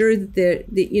make sure that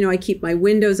I keep my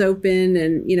windows open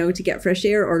and, to get fresh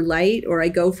air or light, or I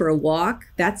go for a walk,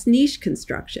 that's niche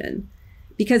construction.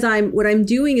 Because what I'm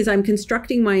doing is I'm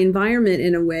constructing my environment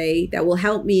in a way that will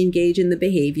help me engage in the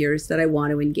behaviors that I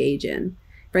want to engage in.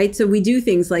 Right. So we do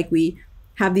things like we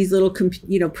have these little,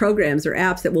 programs or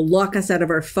apps that will lock us out of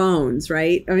our phones.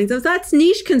 Right. So that's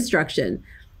niche construction.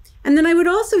 And then I would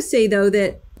also say, though,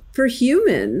 that for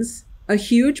humans, a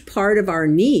huge part of our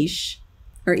niche,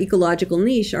 our ecological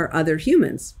niche, are other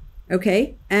humans.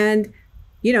 OK. And,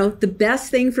 the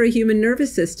best thing for a human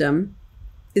nervous system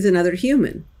is another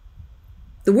human.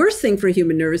 The worst thing for a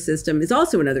human nervous system is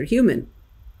also another human.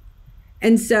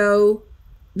 And so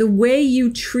the way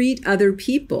you treat other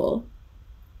people,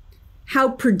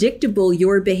 how predictable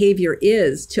your behavior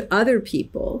is to other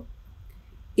people,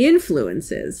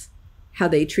 influences how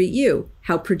they treat you,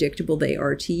 how predictable they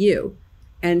are to you.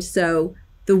 And so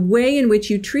the way in which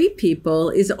you treat people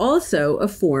is also a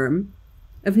form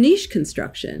of niche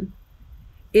construction.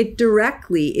 It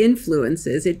directly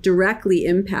influences, it directly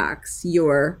impacts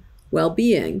your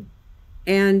well-being.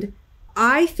 And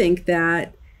I think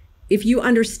that if you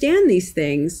understand these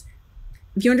things,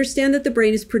 if you understand that the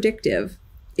brain is predictive,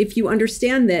 if you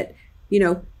understand that,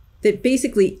 that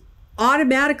basically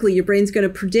automatically your brain's going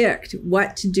to predict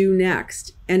what to do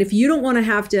next. And if you don't want to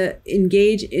have to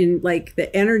engage in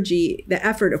the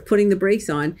effort of putting the brakes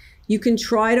on, you can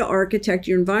try to architect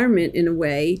your environment in a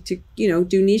way to,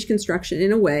 do niche construction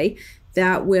in a way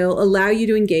that will allow you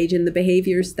to engage in the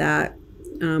behaviors that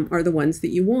are the ones that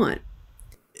you want.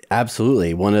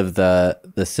 Absolutely. One of the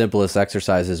simplest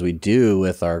exercises we do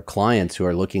with our clients who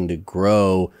are looking to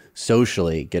grow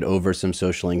socially, get over some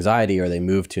social anxiety, or they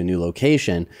move to a new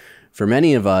location, for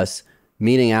many of us,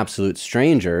 meeting absolute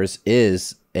strangers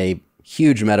is a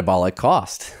huge metabolic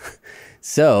cost.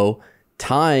 So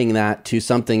tying that to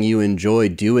something you enjoy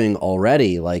doing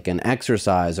already, like an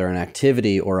exercise or an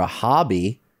activity or a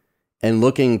hobby, and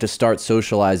looking to start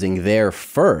socializing there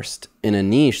first in a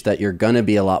niche that you're going to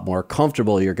be a lot more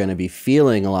comfortable, you're going to be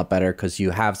feeling a lot better because you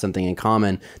have something in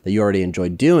common that you already enjoy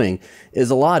doing,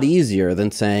 is a lot easier than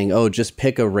saying, oh, just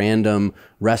pick a random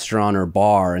restaurant or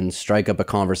bar and strike up a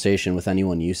conversation with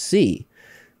anyone you see.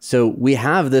 So we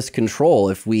have this control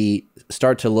if we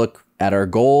start to look at our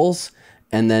goals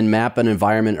and then map an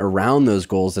environment around those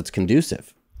goals that's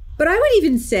conducive. But I would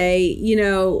even say,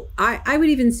 I would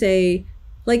even say,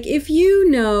 if you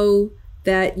know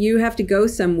that you have to go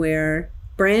somewhere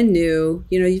brand new,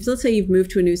 let's say you've moved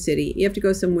to a new city, you have to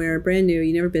go somewhere brand new,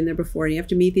 you've never been there before, and you have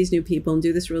to meet these new people and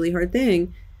do this really hard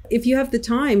thing. If you have the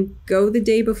time, go the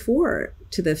day before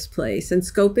to this place and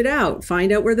scope it out,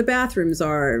 find out where the bathrooms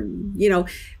are,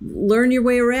 learn your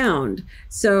way around.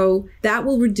 So that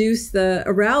will reduce the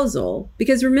arousal,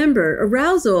 because remember,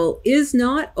 arousal is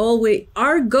not always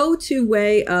our go-to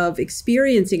way of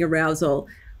experiencing arousal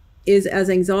is as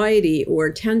anxiety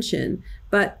or tension,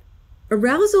 but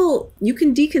arousal, you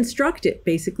can deconstruct it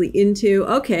basically into,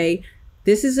 okay,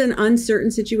 this is an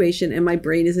uncertain situation and my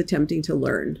brain is attempting to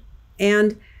learn.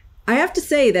 And I have to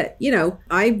say that,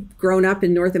 I've grown up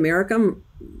in North America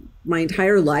my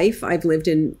entire life. I've lived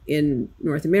in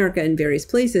North America in various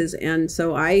places. And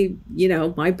so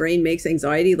my brain makes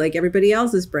anxiety like everybody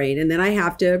else's brain. And then I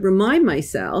have to remind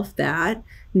myself that,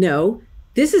 no,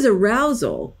 this is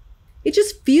arousal. It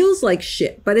just feels like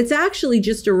shit, but it's actually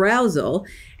just arousal.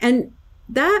 And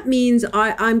that means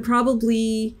I'm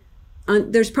probably,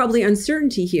 there's probably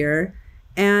uncertainty here.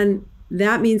 And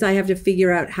that means I have to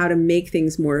figure out how to make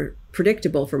things more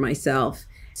predictable for myself.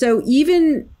 So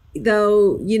even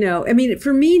though,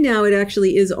 for me now, it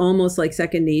actually is almost like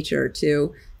second nature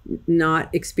to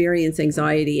not experience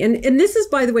anxiety. And this is,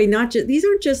 by the way, these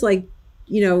aren't just like,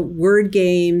 word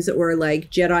games or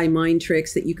like Jedi mind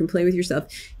tricks that you can play with yourself.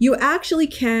 You actually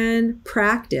can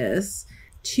practice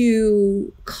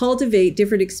to cultivate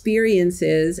different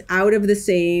experiences out of the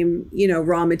same,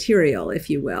 raw material, if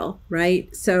you will,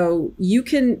 right? So you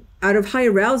can, out of high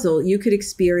arousal, you could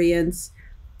experience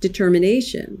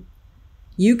determination.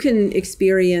 You can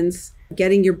experience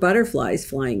getting your butterflies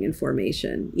flying in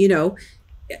formation.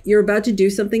 You're about to do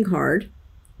something hard.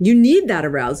 You need that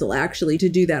arousal actually to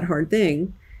do that hard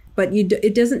thing, but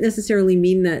it doesn't necessarily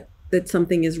mean that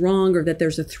something is wrong or that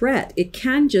there's a threat. It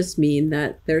can just mean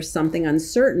that there's something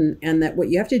uncertain and that what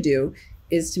you have to do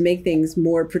is to make things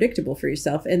more predictable for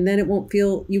yourself. And then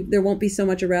there won't be so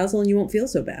much arousal and you won't feel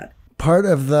so bad. Part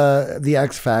of the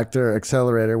X Factor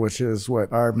Accelerator, which is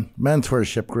what our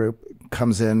mentorship group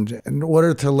comes in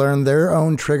order to learn their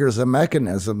own triggers and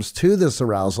mechanisms to this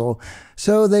arousal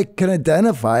so they can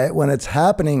identify it when it's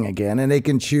happening again and they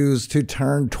can choose to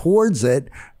turn towards it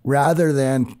rather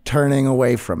than turning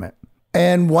away from it.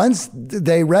 And once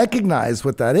they recognize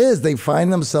what that is, they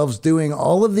find themselves doing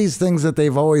all of these things that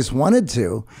they've always wanted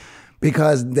to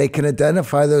because they can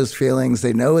identify those feelings.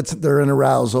 They know they're in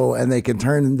arousal and they can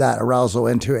turn that arousal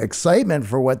into excitement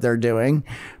for what they're doing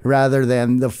rather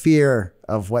than the fear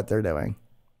of what they're doing.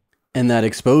 And that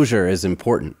exposure is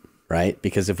important, right?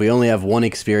 Because if we only have one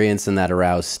experience in that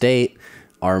aroused state,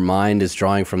 our mind is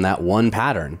drawing from that one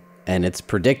pattern and it's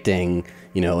predicting,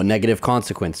 a negative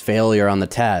consequence, failure on the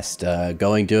test,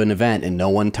 going to an event and no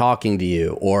one talking to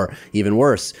you, or even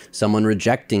worse, someone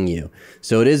rejecting you.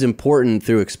 So it is important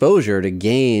through exposure to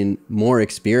gain more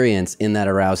experience in that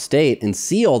aroused state and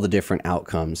see all the different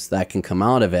outcomes that can come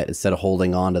out of it instead of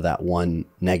holding on to that one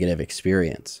negative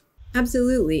experience.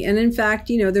 Absolutely. And in fact,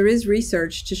 there is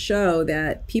research to show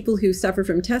that people who suffer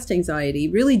from test anxiety,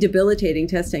 really debilitating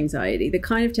test anxiety, the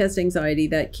kind of test anxiety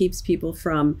that keeps people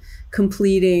from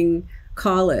completing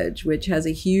college, which has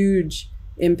a huge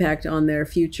impact on their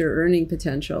future earning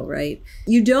potential, right?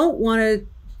 You don't want to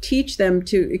teach them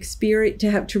to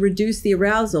reduce the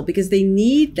arousal because they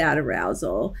need that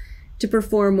arousal to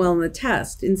perform well in the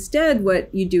test. Instead,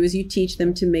 what you do is you teach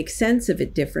them to make sense of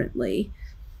it differently,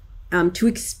 to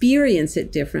experience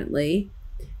it differently.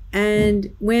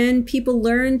 And when people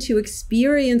learn to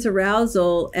experience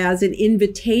arousal as an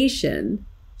invitation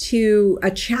to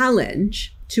a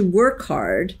challenge, to work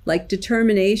hard, like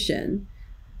determination,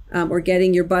 or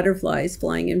getting your butterflies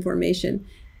flying in formation,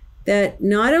 that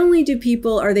not only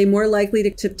are they more likely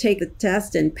to take the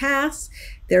test and pass,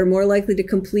 they're more likely to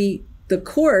complete the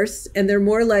course, and they're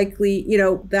more likely,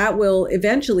 that will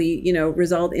eventually,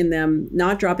 result in them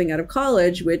not dropping out of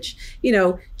college, which,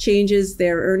 changes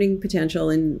their earning potential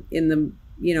in the,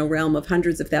 realm of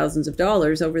hundreds of thousands of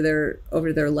dollars over their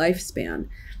lifespan.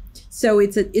 So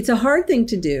it's a hard thing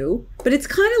to do, but it's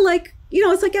kind of like,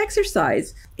 it's like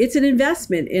exercise. It's an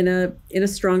investment in a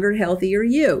stronger, healthier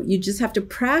you. You just have to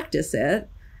practice it,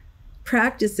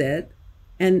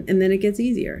 and then it gets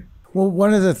easier. Well,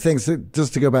 one of the things,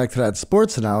 just to go back to that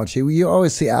sports analogy, you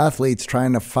always see athletes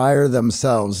trying to fire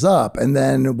themselves up. And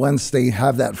then once they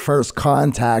have that first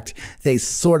contact, they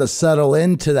sort of settle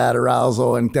into that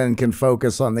arousal and then can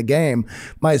focus on the game.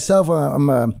 Myself, I'm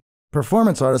a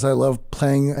performance artist. I love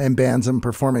playing in bands and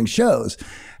performing shows.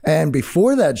 And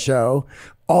before that show,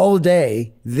 all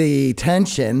day, the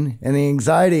tension and the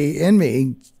anxiety in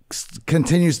me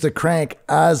continues to crank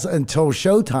until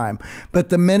showtime. But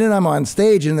the minute I'm on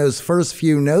stage and those first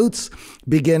few notes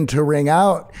begin to ring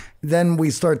out, then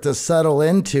we start to settle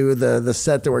into the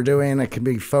set that we're doing. And it can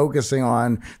be focusing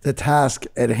on the task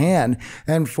at hand.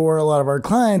 And for a lot of our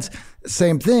clients,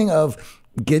 same thing of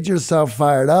get yourself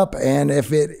fired up. And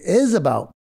if it is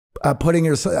about putting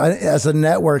yourself as a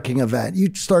networking event,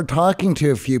 you start talking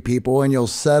to a few people and you'll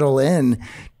settle in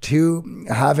to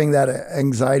having that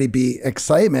anxiety be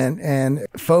excitement and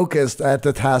focused at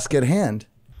the task at hand.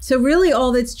 So really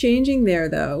all that's changing there,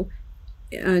 though,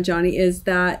 Johnny, is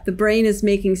that the brain is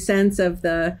making sense of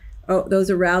those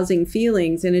arousing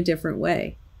feelings in a different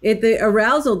way. The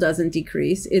arousal doesn't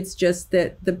decrease. It's just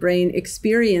that the brain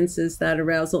experiences that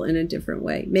arousal in a different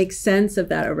way, makes sense of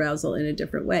that arousal in a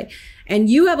different way. And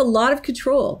you have a lot of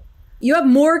control. You have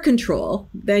more control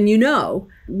than you know.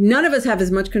 None of us have as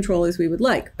much control as we would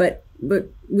like, but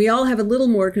we all have a little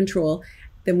more control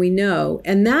than we know.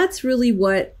 And that's really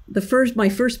what my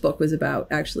first book was about,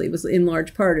 actually. It was in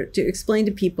large part to explain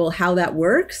to people how that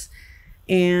works.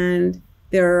 And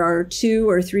there are 2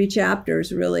 or 3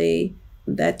 chapters really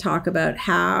that talk about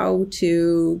how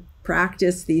to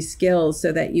practice these skills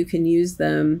so that you can use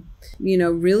them,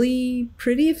 really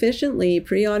pretty efficiently,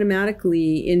 pretty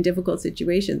automatically in difficult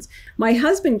situations. My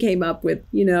husband came up with,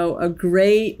 a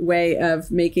great way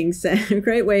of making sense, a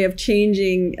great way of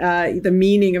changing the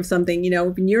meaning of something.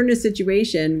 When you're in a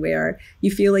situation where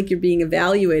you feel like you're being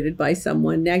evaluated by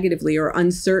someone negatively or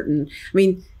uncertain. I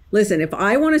mean, listen, if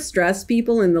I want to stress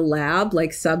people in the lab,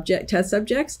 like test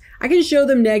subjects, I can show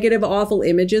them negative, awful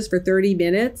images for 30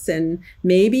 minutes and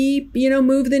maybe,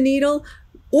 move the needle.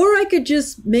 Or I could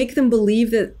just make them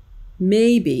believe that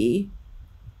maybe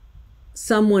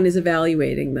someone is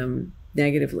evaluating them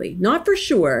negatively. Not for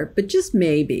sure, but just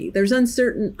maybe. There's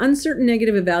uncertain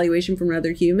negative evaluation from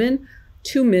another human.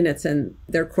 2 minutes and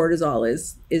their cortisol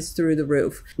is through the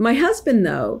roof. My husband,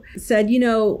 though, said,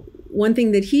 one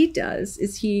thing that he does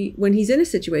is when he's in a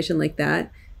situation like that,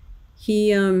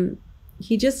 he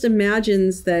just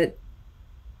imagines that,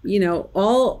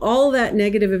 all that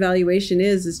negative evaluation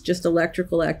is just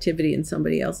electrical activity in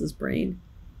somebody else's brain.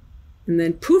 And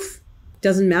then poof,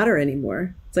 doesn't matter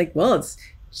anymore. It's like, well, it's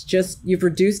just, you've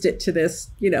reduced it to this,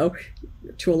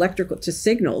 to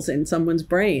signals in someone's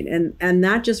brain. And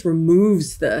that just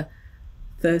removes the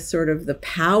sort of the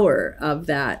power of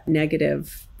that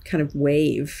negative kind of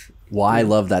wave. Well, I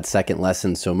love that second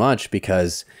lesson so much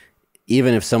because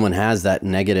even if someone has that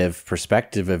negative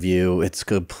perspective of you, it's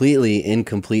completely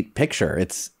incomplete picture.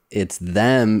 It's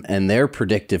them and their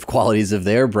predictive qualities of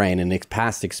their brain and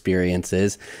past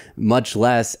experiences, much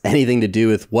less anything to do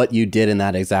with what you did in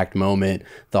that exact moment,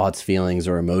 thoughts, feelings,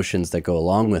 or emotions that go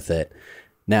along with it.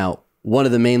 Now, one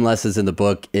of the main lessons in the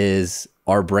book is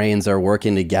our brains are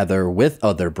working together with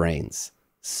other brains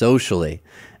socially.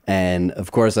 And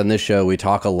of course, on this show, we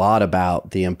talk a lot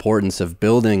about the importance of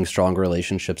building strong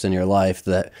relationships in your life,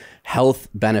 the health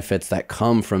benefits that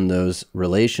come from those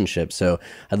relationships. So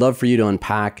I'd love for you to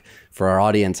unpack for our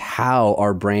audience how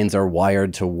our brains are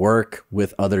wired to work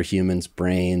with other humans'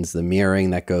 brains, the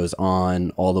mirroring that goes on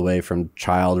all the way from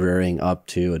child rearing up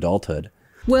to adulthood.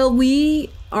 Well, we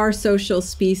are social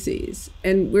species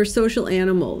and we're social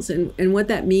animals. And what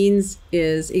that means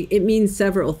is, it means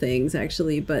several things,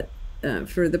 actually, but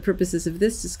for the purposes of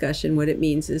this discussion, what it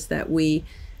means is that we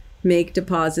make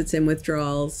deposits and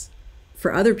withdrawals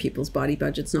for other people's body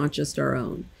budgets, not just our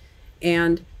own.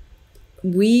 And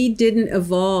we didn't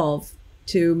evolve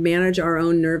to manage our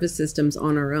own nervous systems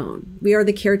on our own. We are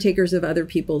the caretakers of other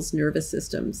people's nervous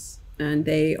systems, and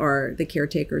they are the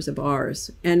caretakers of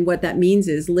ours. And what that means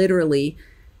is literally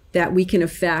that we can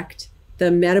affect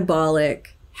the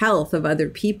metabolic health of other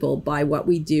people by what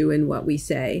we do and what we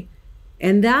say.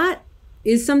 And that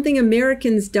is something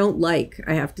Americans don't like,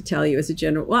 I have to tell you, as a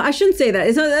general. Well, I shouldn't say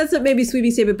that. That's not maybe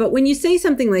sweeping statement, but when you say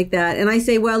something like that, and I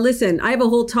say, well, listen, I have a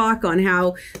whole talk on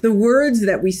how the words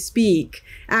that we speak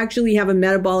actually have a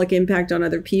metabolic impact on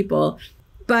other people.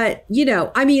 But,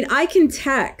 I can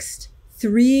text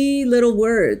 3 little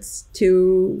words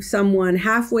to someone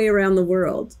halfway around the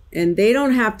world, and they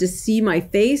don't have to see my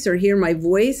face or hear my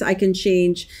voice. I can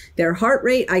change their heart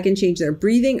rate. I can change their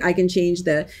breathing. I can change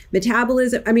the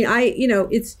metabolism.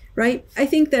 It's right. I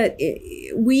think that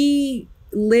we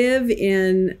live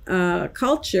in a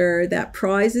culture that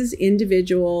prizes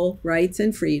individual rights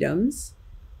and freedoms,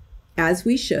 as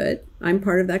we should. I'm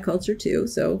part of that culture too,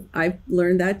 so I've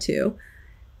learned that too.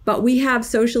 But we have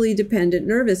socially dependent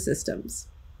nervous systems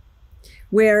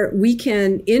where we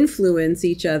can influence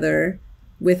each other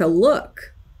with a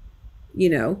look,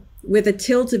 with a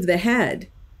tilt of the head.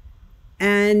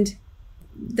 And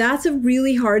that's a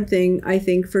really hard thing, I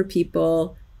think, for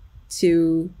people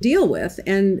to deal with.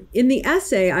 And in the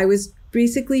essay, I was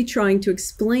basically trying to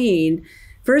explain,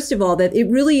 first of all, that it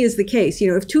really is the case.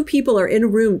 If 2 people are in a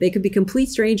room, they could be complete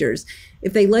strangers.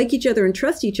 If they like each other and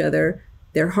trust each other,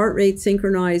 their heart rate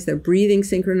synchronize, their breathing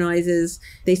synchronizes,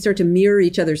 they start to mirror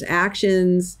each other's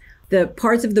actions. The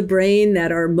parts of the brain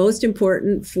that are most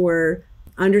important for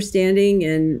understanding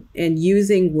and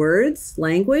using words,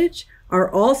 language, are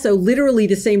also literally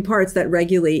the same parts that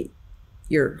regulate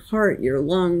your heart, your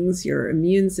lungs, your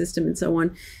immune system, and so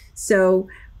on. So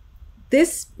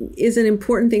this is an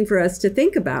important thing for us to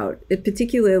think about,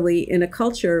 particularly in a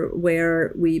culture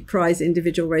where we prize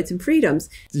individual rights and freedoms.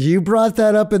 You brought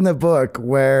that up in the book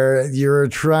where you're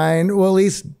trying, well, at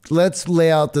least let's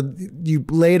you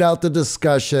laid out the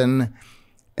discussion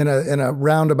in a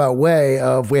roundabout way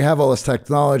of, we have all this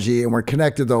technology and we're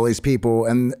connected to all these people,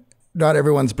 and not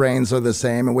everyone's brains are the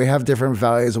same, and we have different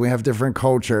values, and we have different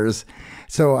cultures.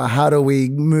 So how do we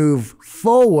move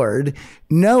forward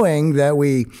knowing that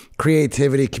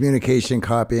creativity, communication,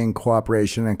 copying,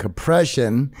 cooperation, and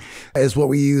compression is what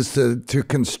we use to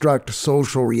construct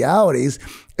social realities.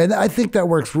 And I think that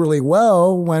works really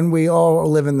well when we all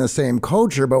live in the same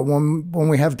culture. But when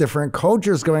we have different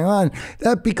cultures going on,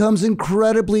 that becomes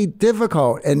incredibly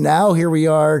difficult. And now here we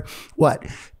are,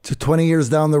 to 20 years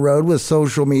down the road with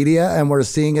social media, and we're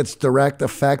seeing its direct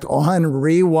effect on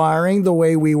rewiring the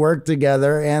way we work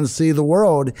together and see the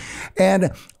world.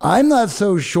 And I'm not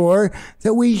so sure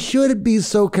that we should be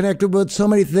so connected with so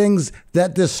many things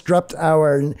that disrupt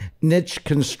our niche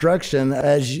construction,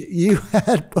 as you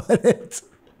had put it.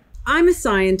 I'm a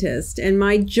scientist, and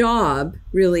my job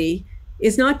really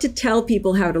is not to tell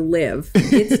people how to live.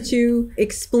 It's to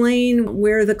explain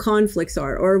where the conflicts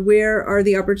are, or where are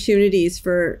the opportunities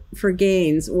for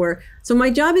gains. So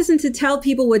my job isn't to tell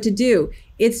people what to do.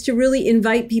 It's to really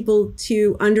invite people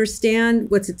to understand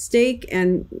what's at stake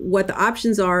and what the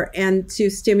options are, and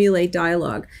to stimulate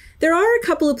dialogue. There are a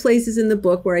couple of places in the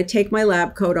book where I take my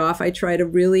lab coat off. I try to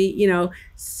really,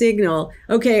 signal,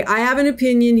 okay, I have an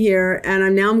opinion here, and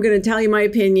I'm going to tell you my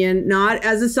opinion, not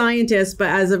as a scientist,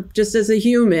 but just as a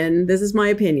human. This is my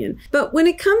opinion. But when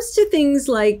it comes to things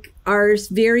like our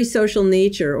very social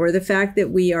nature, or the fact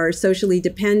that we are socially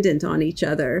dependent on each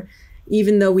other,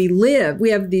 even though we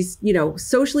have these,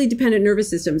 socially dependent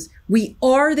nervous systems, we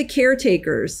are the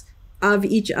caretakers of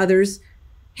each other's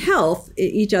health,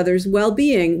 each other's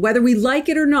well-being, whether we like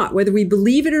it or not, whether we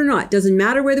believe it or not. Doesn't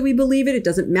matter whether we believe it. It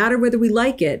doesn't matter whether we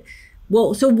like it.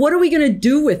 Well, so what are we going to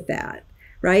do with that,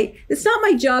 right? It's not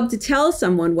my job to tell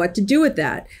someone what to do with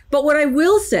that. But what I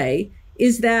will say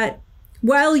is that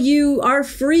while you are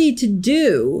free to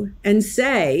do and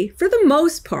say, for the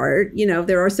most part,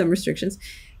 there are some restrictions,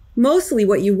 mostly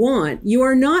what you want, you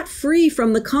are not free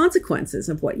from the consequences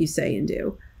of what you say and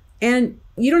do. And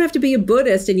you don't have to be a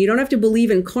Buddhist, and you don't have to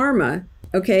believe in karma,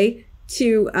 okay,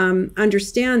 to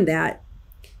understand that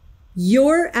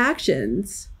your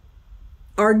actions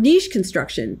are niche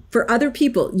construction for other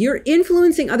people. You're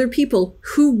influencing other people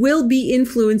who will be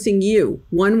influencing you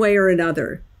one way or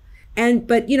another.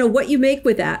 But what you make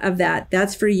of that,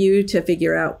 that's for you to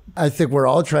figure out. I think we're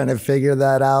all trying to figure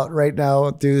that out right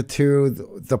now, due to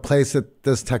the place that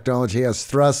this technology has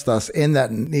thrust us in,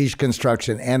 that niche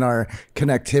construction and our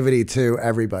connectivity to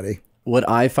everybody. What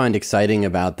I find exciting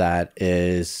about that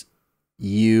is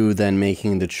you then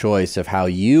making the choice of how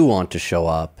you want to show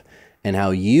up and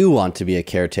how you want to be a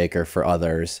caretaker for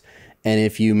others. And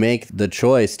if you make the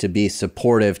choice to be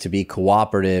supportive, to be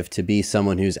cooperative, to be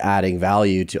someone who's adding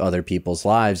value to other people's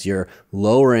lives, you're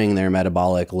lowering their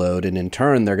metabolic load. And in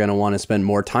turn, they're going to want to spend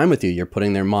more time with you. You're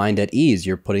putting their mind at ease.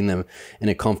 You're putting them in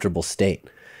a comfortable state.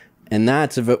 And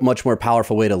that's a much more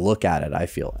powerful way to look at it, I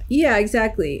feel like. Yeah,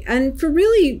 exactly. And for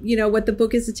really, what the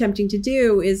book is attempting to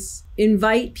do is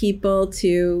invite people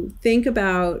to think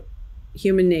about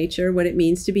human nature, what it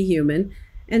means to be human,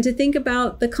 and to think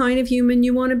about the kind of human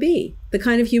you want to be, the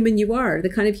kind of human you are, the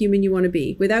kind of human you want to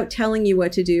be, without telling you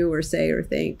what to do or say or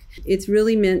think. It's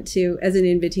really meant as an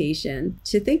invitation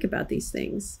to think about these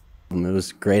things. It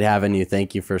was great having you.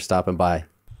 Thank you for stopping by.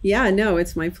 Yeah, no,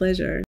 it's my pleasure.